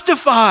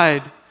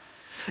justified,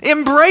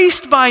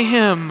 embraced by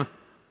him.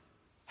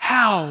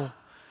 How?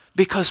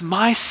 Because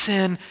my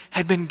sin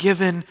had been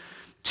given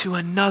to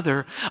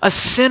another. A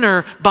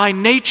sinner by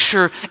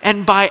nature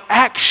and by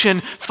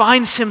action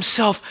finds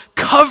himself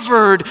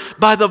covered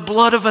by the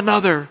blood of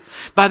another,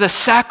 by the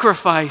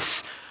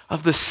sacrifice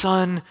of the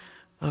Son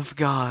of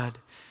God.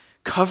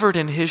 Covered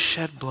in his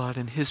shed blood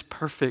and his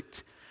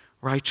perfect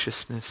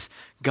righteousness.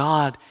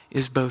 God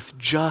is both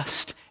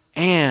just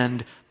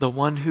and the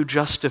one who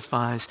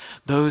justifies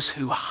those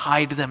who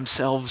hide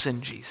themselves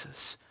in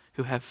Jesus,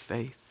 who have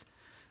faith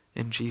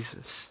in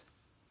Jesus.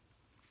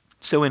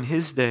 So in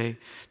his day,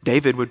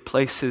 David would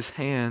place his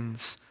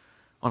hands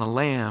on a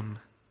lamb,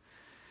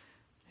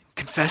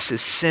 confess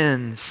his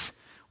sins,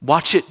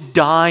 watch it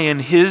die in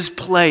his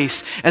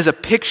place as a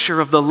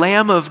picture of the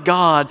Lamb of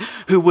God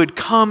who would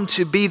come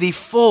to be the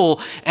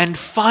full and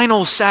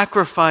final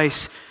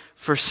sacrifice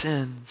for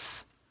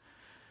sins.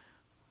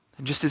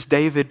 And just as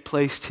David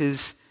placed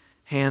his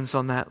hands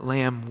on that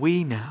lamb,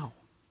 we now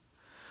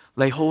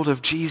lay hold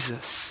of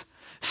Jesus,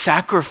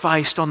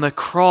 sacrificed on the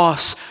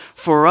cross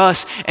for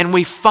us. And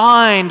we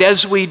find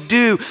as we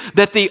do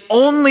that the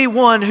only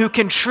one who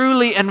can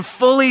truly and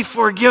fully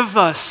forgive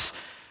us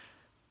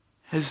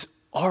has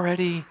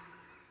already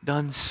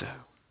done so.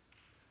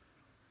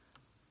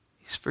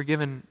 He's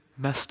forgiven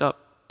messed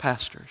up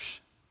pastors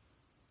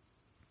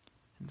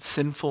and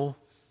sinful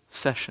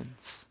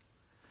sessions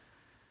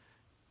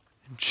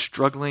and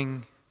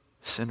struggling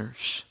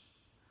sinners,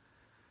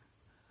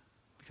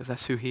 because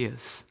that's who he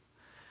is.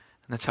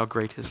 And that's how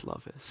great his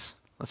love is.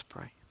 Let's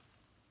pray.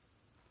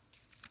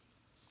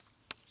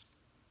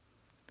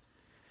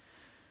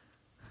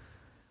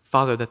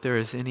 Father, that there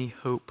is any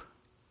hope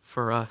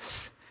for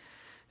us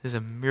is a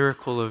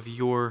miracle of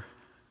your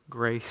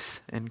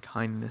grace and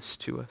kindness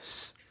to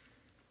us.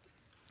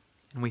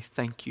 And we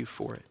thank you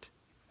for it.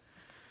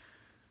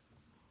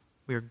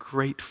 We are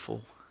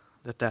grateful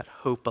that that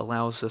hope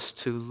allows us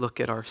to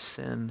look at our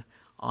sin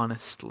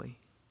honestly.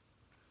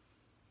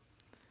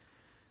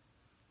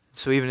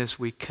 So even as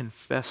we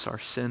confess our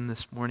sin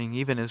this morning,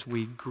 even as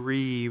we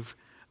grieve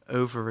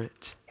over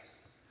it,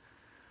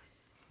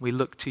 we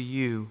look to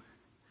you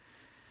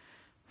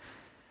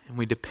and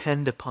we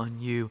depend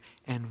upon you,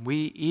 and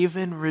we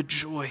even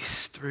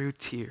rejoice through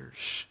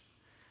tears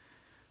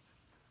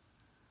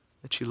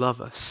that you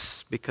love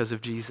us because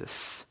of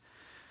Jesus.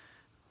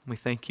 We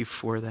thank you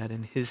for that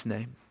in his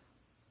name.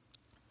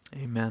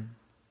 Amen.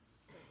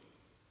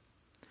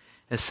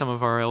 As some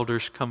of our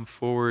elders come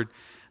forward,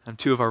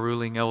 two of our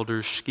ruling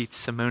elders, Skeet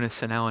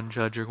Simonis and Alan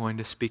Judge, are going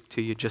to speak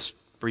to you just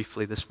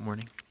briefly this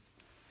morning.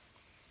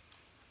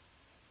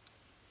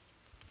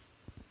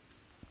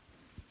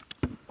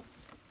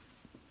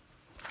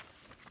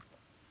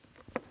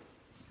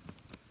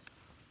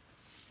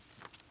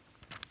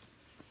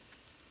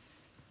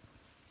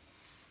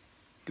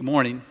 Good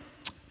morning.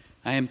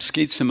 I am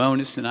Skeet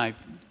Simonis, and I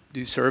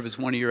do serve as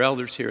one of your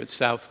elders here at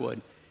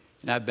Southwood.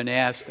 And I've been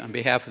asked on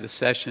behalf of the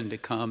session to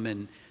come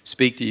and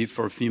speak to you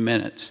for a few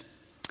minutes.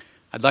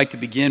 I'd like to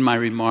begin my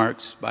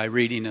remarks by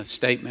reading a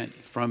statement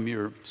from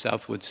your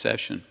Southwood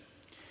session.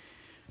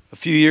 A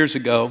few years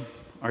ago,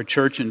 our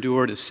church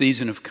endured a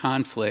season of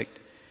conflict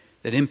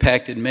that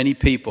impacted many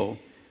people,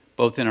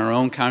 both in our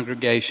own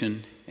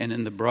congregation and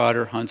in the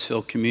broader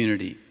Huntsville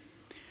community.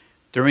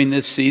 During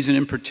this season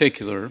in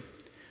particular,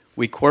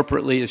 we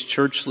corporately as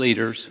church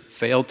leaders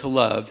failed to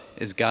love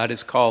as God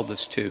has called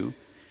us to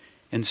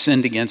and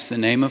sinned against the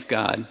name of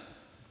God,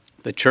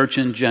 the church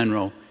in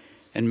general,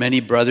 and many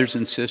brothers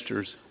and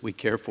sisters we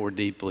care for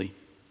deeply.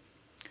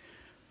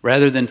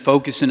 Rather than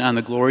focusing on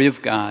the glory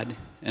of God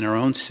and our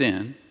own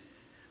sin,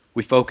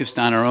 we focused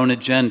on our own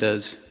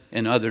agendas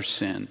and others'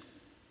 sin.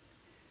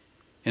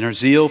 In our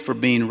zeal for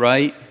being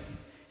right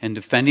and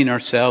defending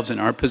ourselves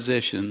and our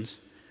positions,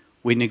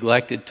 we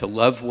neglected to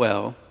love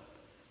well,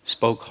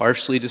 spoke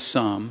harshly to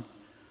some,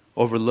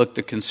 overlooked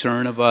the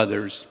concern of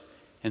others,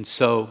 and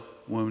so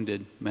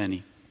wounded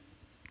many.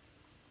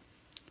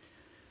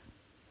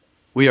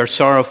 We are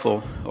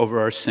sorrowful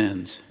over our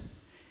sins,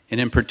 and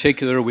in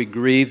particular, we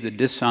grieve the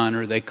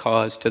dishonor they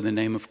cause to the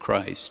name of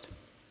Christ,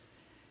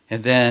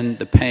 and then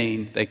the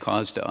pain they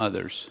cause to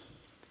others.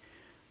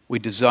 We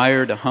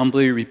desire to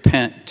humbly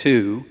repent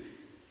to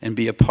and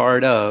be a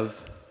part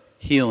of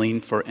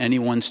healing for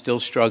anyone still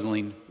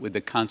struggling with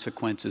the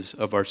consequences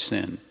of our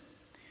sin.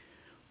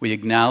 We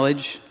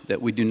acknowledge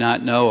that we do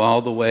not know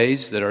all the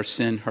ways that our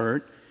sin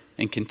hurt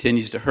and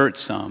continues to hurt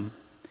some,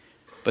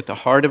 but the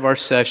heart of our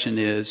session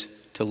is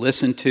to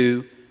listen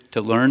to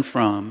learn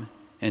from,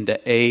 and to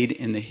aid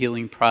in the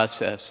healing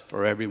process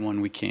for everyone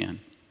we can.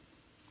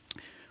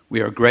 We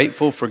are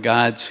grateful for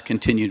God's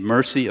continued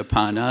mercy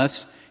upon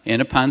us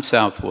and upon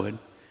Southwood,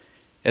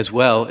 as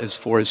well as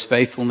for his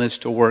faithfulness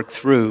to work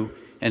through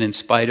and in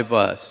spite of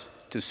us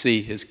to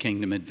see his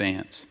kingdom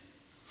advance.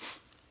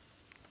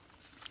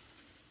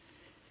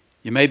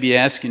 You may be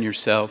asking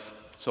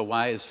yourself, so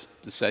why is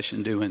the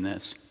session doing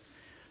this?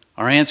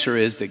 Our answer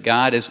is that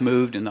God has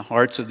moved in the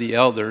hearts of the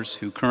elders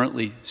who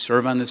currently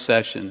serve on the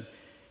session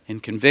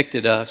and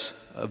convicted us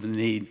of the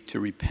need to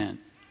repent.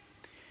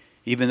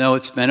 Even though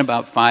it's been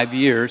about 5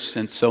 years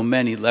since so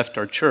many left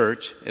our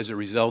church as a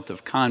result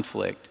of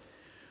conflict,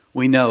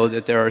 we know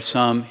that there are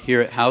some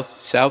here at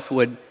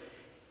Southwood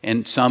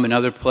and some in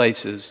other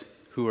places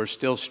who are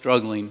still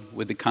struggling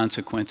with the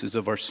consequences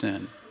of our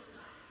sin.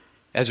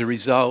 As a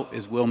result,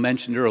 as Will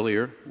mentioned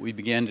earlier, we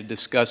began to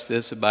discuss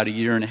this about 1.5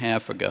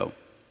 years ago.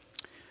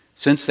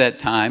 Since that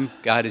time,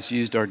 God has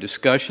used our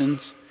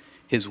discussions,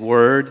 his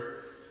word,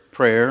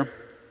 prayer,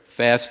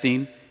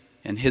 fasting,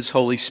 and his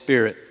Holy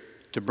Spirit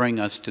to bring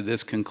us to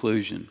this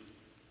conclusion.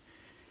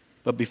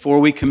 But before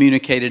we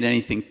communicated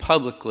anything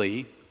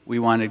publicly, we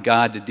wanted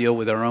God to deal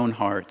with our own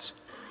hearts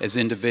as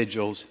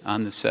individuals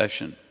on the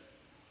session.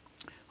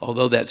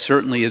 Although that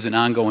certainly is an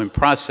ongoing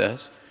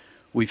process,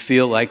 we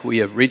feel like we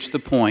have reached the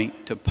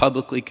point to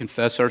publicly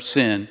confess our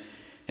sin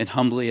and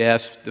humbly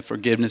ask the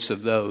forgiveness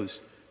of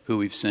those who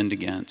we've sinned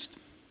against.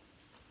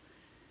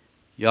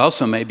 You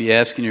also may be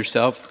asking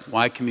yourself,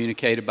 why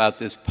communicate about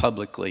this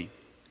publicly?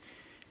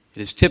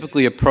 It is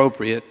typically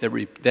appropriate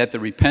that the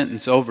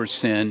repentance over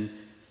sin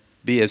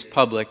be as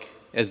public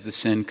as the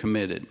sin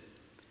committed.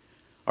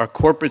 Our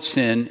corporate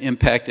sin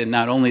impacted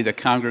not only the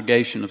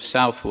congregation of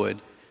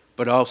Southwood,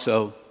 but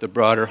also the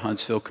broader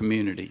Huntsville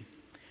community.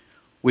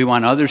 We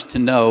want others to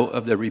know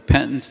of the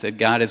repentance that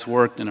God has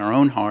worked in our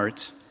own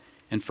hearts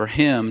and for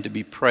him to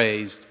be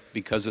praised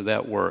because of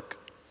that work.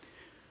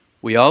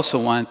 We also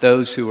want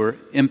those who are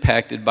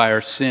impacted by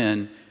our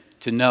sin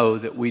to know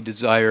that we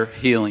desire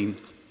healing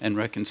and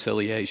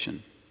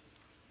reconciliation.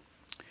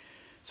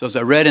 So as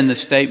I read in the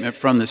statement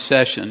from the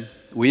session,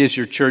 we as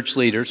your church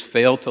leaders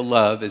fail to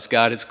love as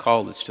God has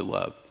called us to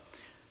love.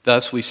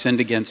 Thus, we sinned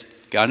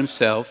against God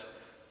himself,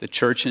 the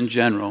church in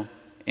general,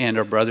 and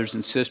our brothers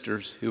and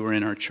sisters who are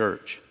in our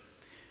church.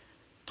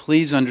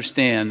 Please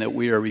understand that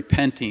we are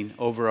repenting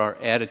over our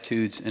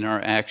attitudes and our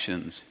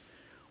actions.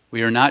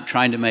 We are not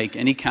trying to make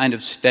any kind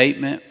of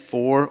statement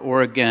for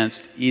or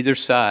against either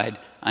side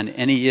on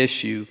any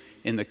issue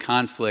in the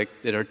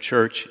conflict that our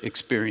church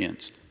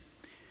experienced.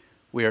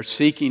 We are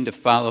seeking to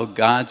follow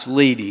God's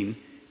leading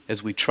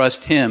as we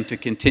trust him to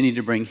continue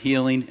to bring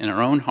healing in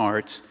our own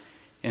hearts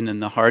and in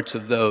the hearts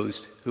of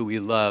those who we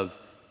love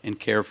and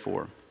care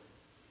for.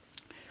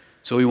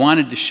 So we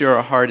wanted to share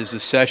our heart as a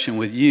session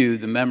with you,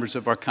 the members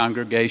of our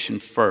congregation,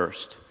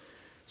 first.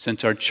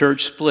 since our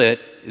church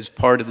split is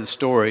part of the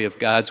story of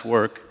God's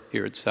work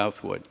here at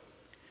Southwood.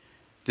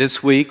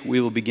 This week,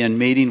 we will begin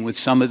meeting with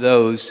some of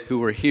those who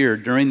were here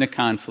during the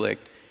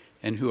conflict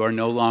and who are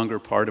no longer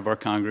part of our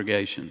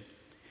congregation.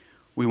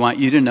 We want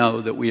you to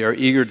know that we are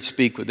eager to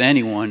speak with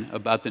anyone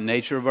about the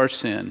nature of our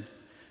sin,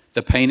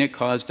 the pain it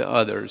caused to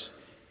others,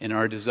 and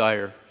our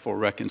desire for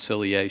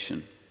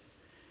reconciliation.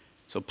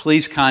 So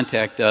please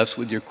contact us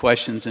with your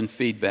questions and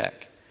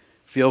feedback.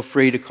 Feel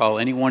free to call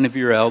any one of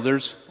your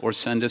elders or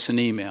send us an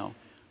email.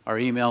 Our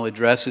email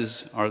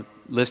addresses are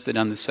listed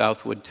on the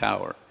Southwood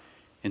Tower.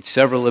 And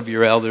several of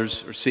your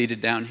elders are seated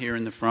down here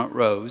in the front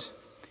rows,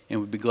 and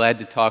we'd be glad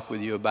to talk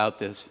with you about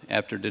this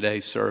after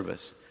today's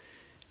service.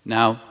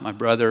 Now, my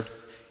brother,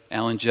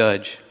 Alan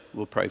Judge,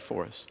 will pray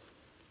for us.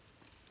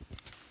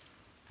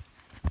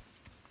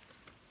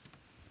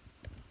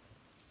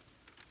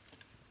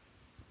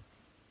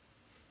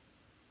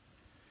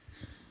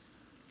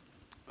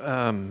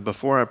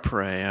 Before I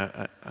pray,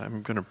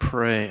 I'm going to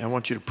pray. I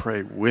want you to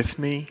pray with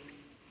me,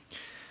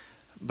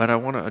 but I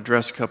want to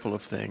address a couple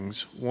of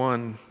things.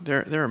 One,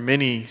 there are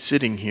many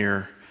sitting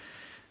here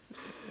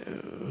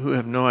who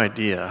have no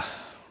idea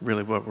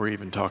really what we're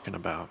even talking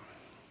about.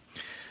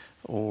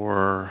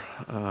 Or,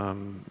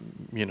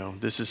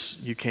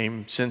 you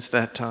came since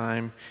that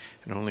time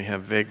and only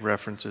have vague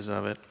references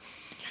of it.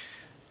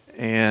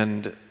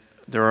 And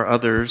there are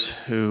others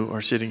who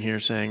are sitting here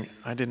saying,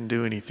 I didn't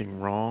do anything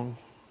wrong.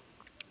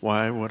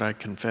 Why would I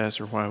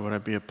confess, or why would I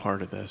be a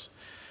part of this?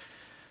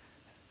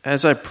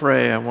 As I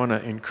pray, I want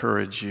to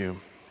encourage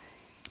you.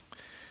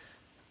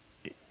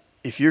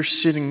 If you're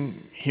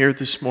sitting here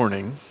this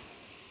morning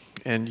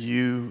and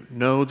you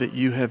know that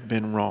you have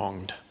been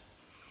wronged,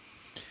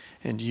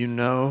 and you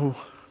know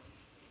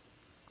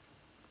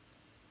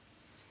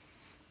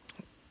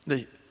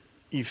that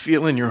you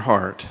feel in your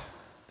heart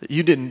that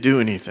you didn't do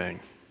anything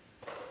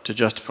to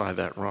justify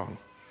that wrong,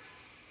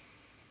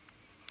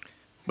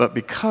 but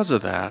because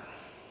of that,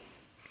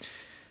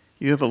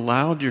 you have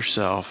allowed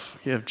yourself,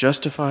 you have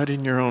justified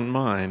in your own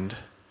mind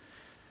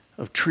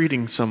of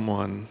treating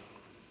someone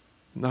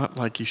not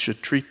like you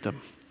should treat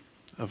them,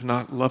 of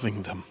not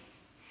loving them,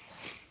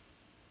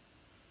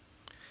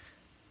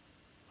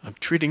 of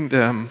treating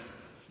them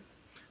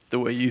the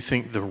way you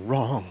think the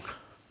wrong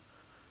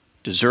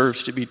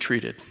deserves to be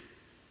treated.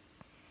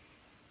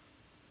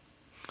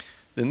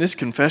 Then this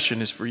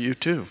confession is for you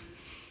too.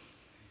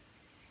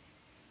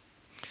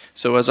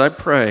 So as I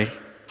pray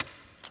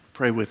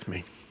with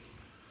me.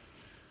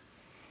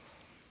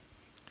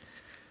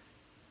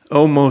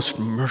 O most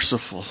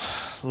merciful,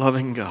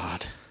 loving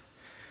God,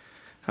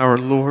 our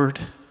Lord,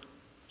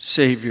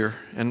 Savior,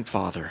 and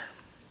Father,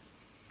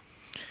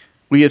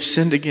 we have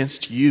sinned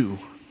against you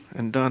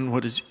and done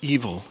what is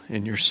evil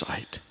in your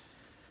sight.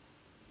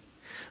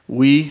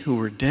 We who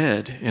were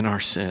dead in our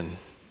sin,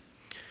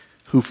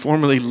 who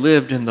formerly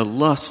lived in the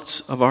lusts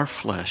of our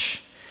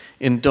flesh,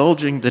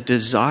 indulging the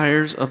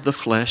desires of the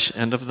flesh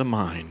and of the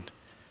mind,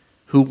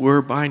 who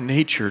were by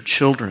nature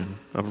children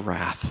of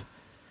wrath.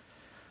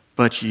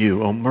 But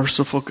you, O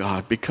merciful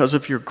God, because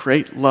of your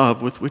great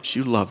love with which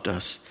you loved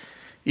us,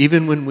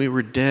 even when we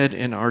were dead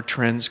in our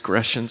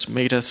transgressions,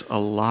 made us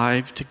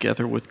alive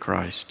together with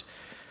Christ,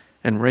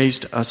 and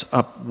raised us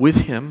up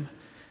with him,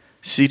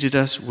 seated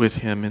us with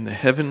him in the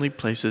heavenly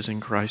places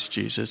in Christ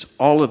Jesus,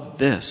 all of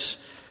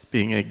this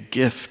being a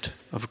gift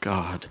of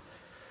God.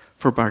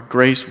 For by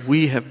grace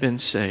we have been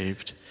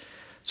saved,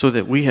 so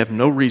that we have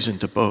no reason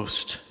to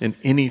boast in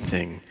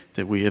anything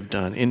that we have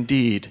done.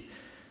 Indeed,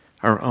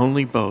 our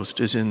only boast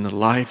is in the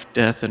life,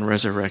 death, and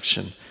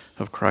resurrection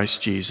of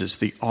Christ Jesus,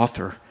 the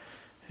author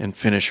and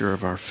finisher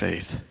of our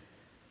faith.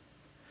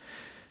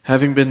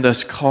 Having been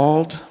thus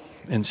called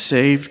and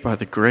saved by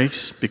the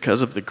grace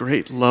because of the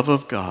great love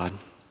of God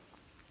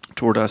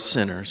toward us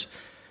sinners,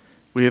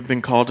 we have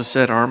been called to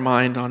set our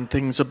mind on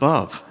things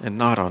above and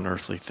not on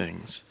earthly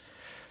things,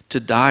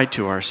 to die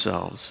to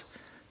ourselves,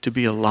 to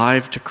be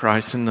alive to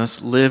Christ, and thus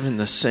live in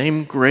the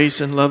same grace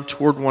and love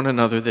toward one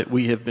another that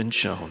we have been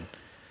shown.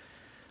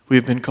 We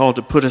have been called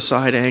to put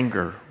aside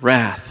anger,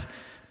 wrath,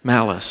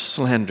 malice,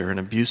 slander, and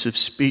abusive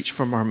speech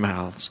from our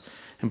mouths,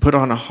 and put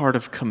on a heart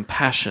of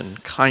compassion,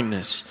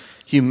 kindness,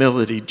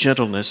 humility,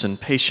 gentleness, and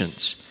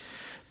patience,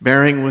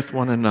 bearing with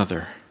one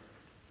another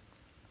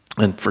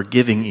and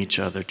forgiving each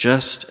other,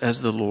 just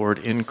as the Lord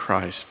in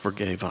Christ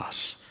forgave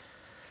us.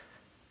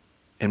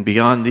 And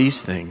beyond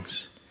these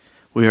things,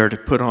 we are to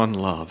put on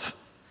love,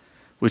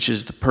 which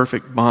is the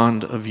perfect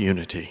bond of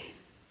unity.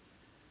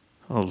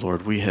 Oh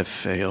Lord, we have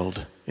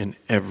failed in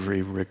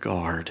every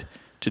regard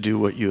to do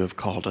what you have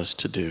called us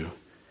to do.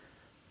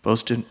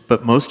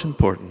 But most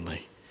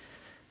importantly,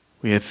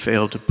 we have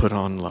failed to put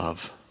on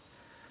love.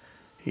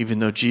 Even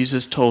though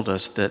Jesus told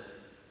us that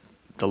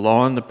the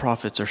law and the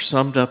prophets are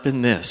summed up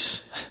in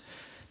this,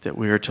 that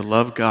we are to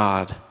love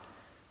God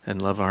and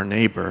love our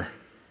neighbor,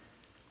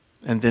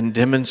 and then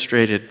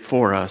demonstrated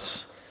for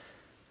us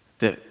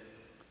that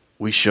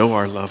we show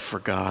our love for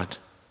God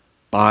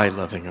by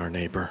loving our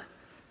neighbor.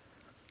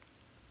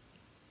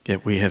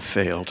 Yet we have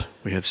failed.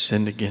 We have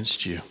sinned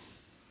against you.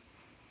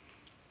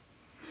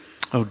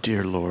 Oh,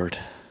 dear Lord,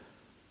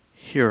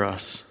 hear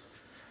us,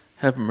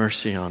 have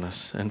mercy on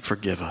us, and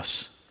forgive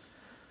us.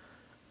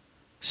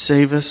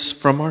 Save us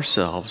from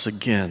ourselves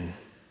again,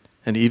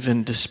 and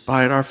even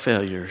despite our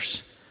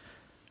failures,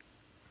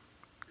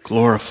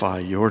 glorify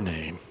your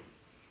name.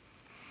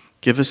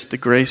 Give us the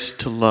grace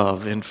to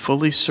love and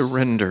fully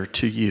surrender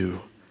to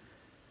you,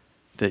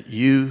 that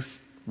you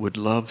would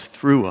love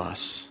through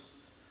us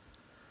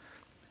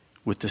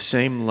with the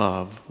same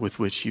love with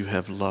which you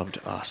have loved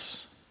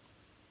us.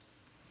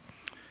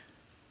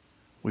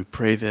 We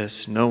pray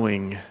this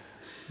knowing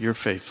you're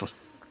faithful.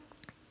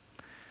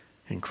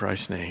 In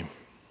Christ's name,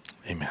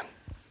 amen.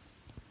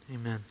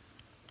 Amen.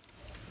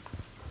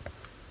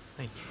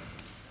 Thank you.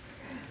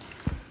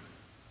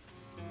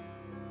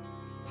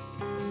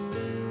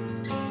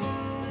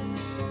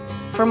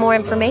 For more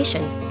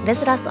information,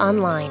 visit us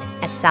online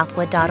at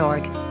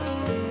southwood.org.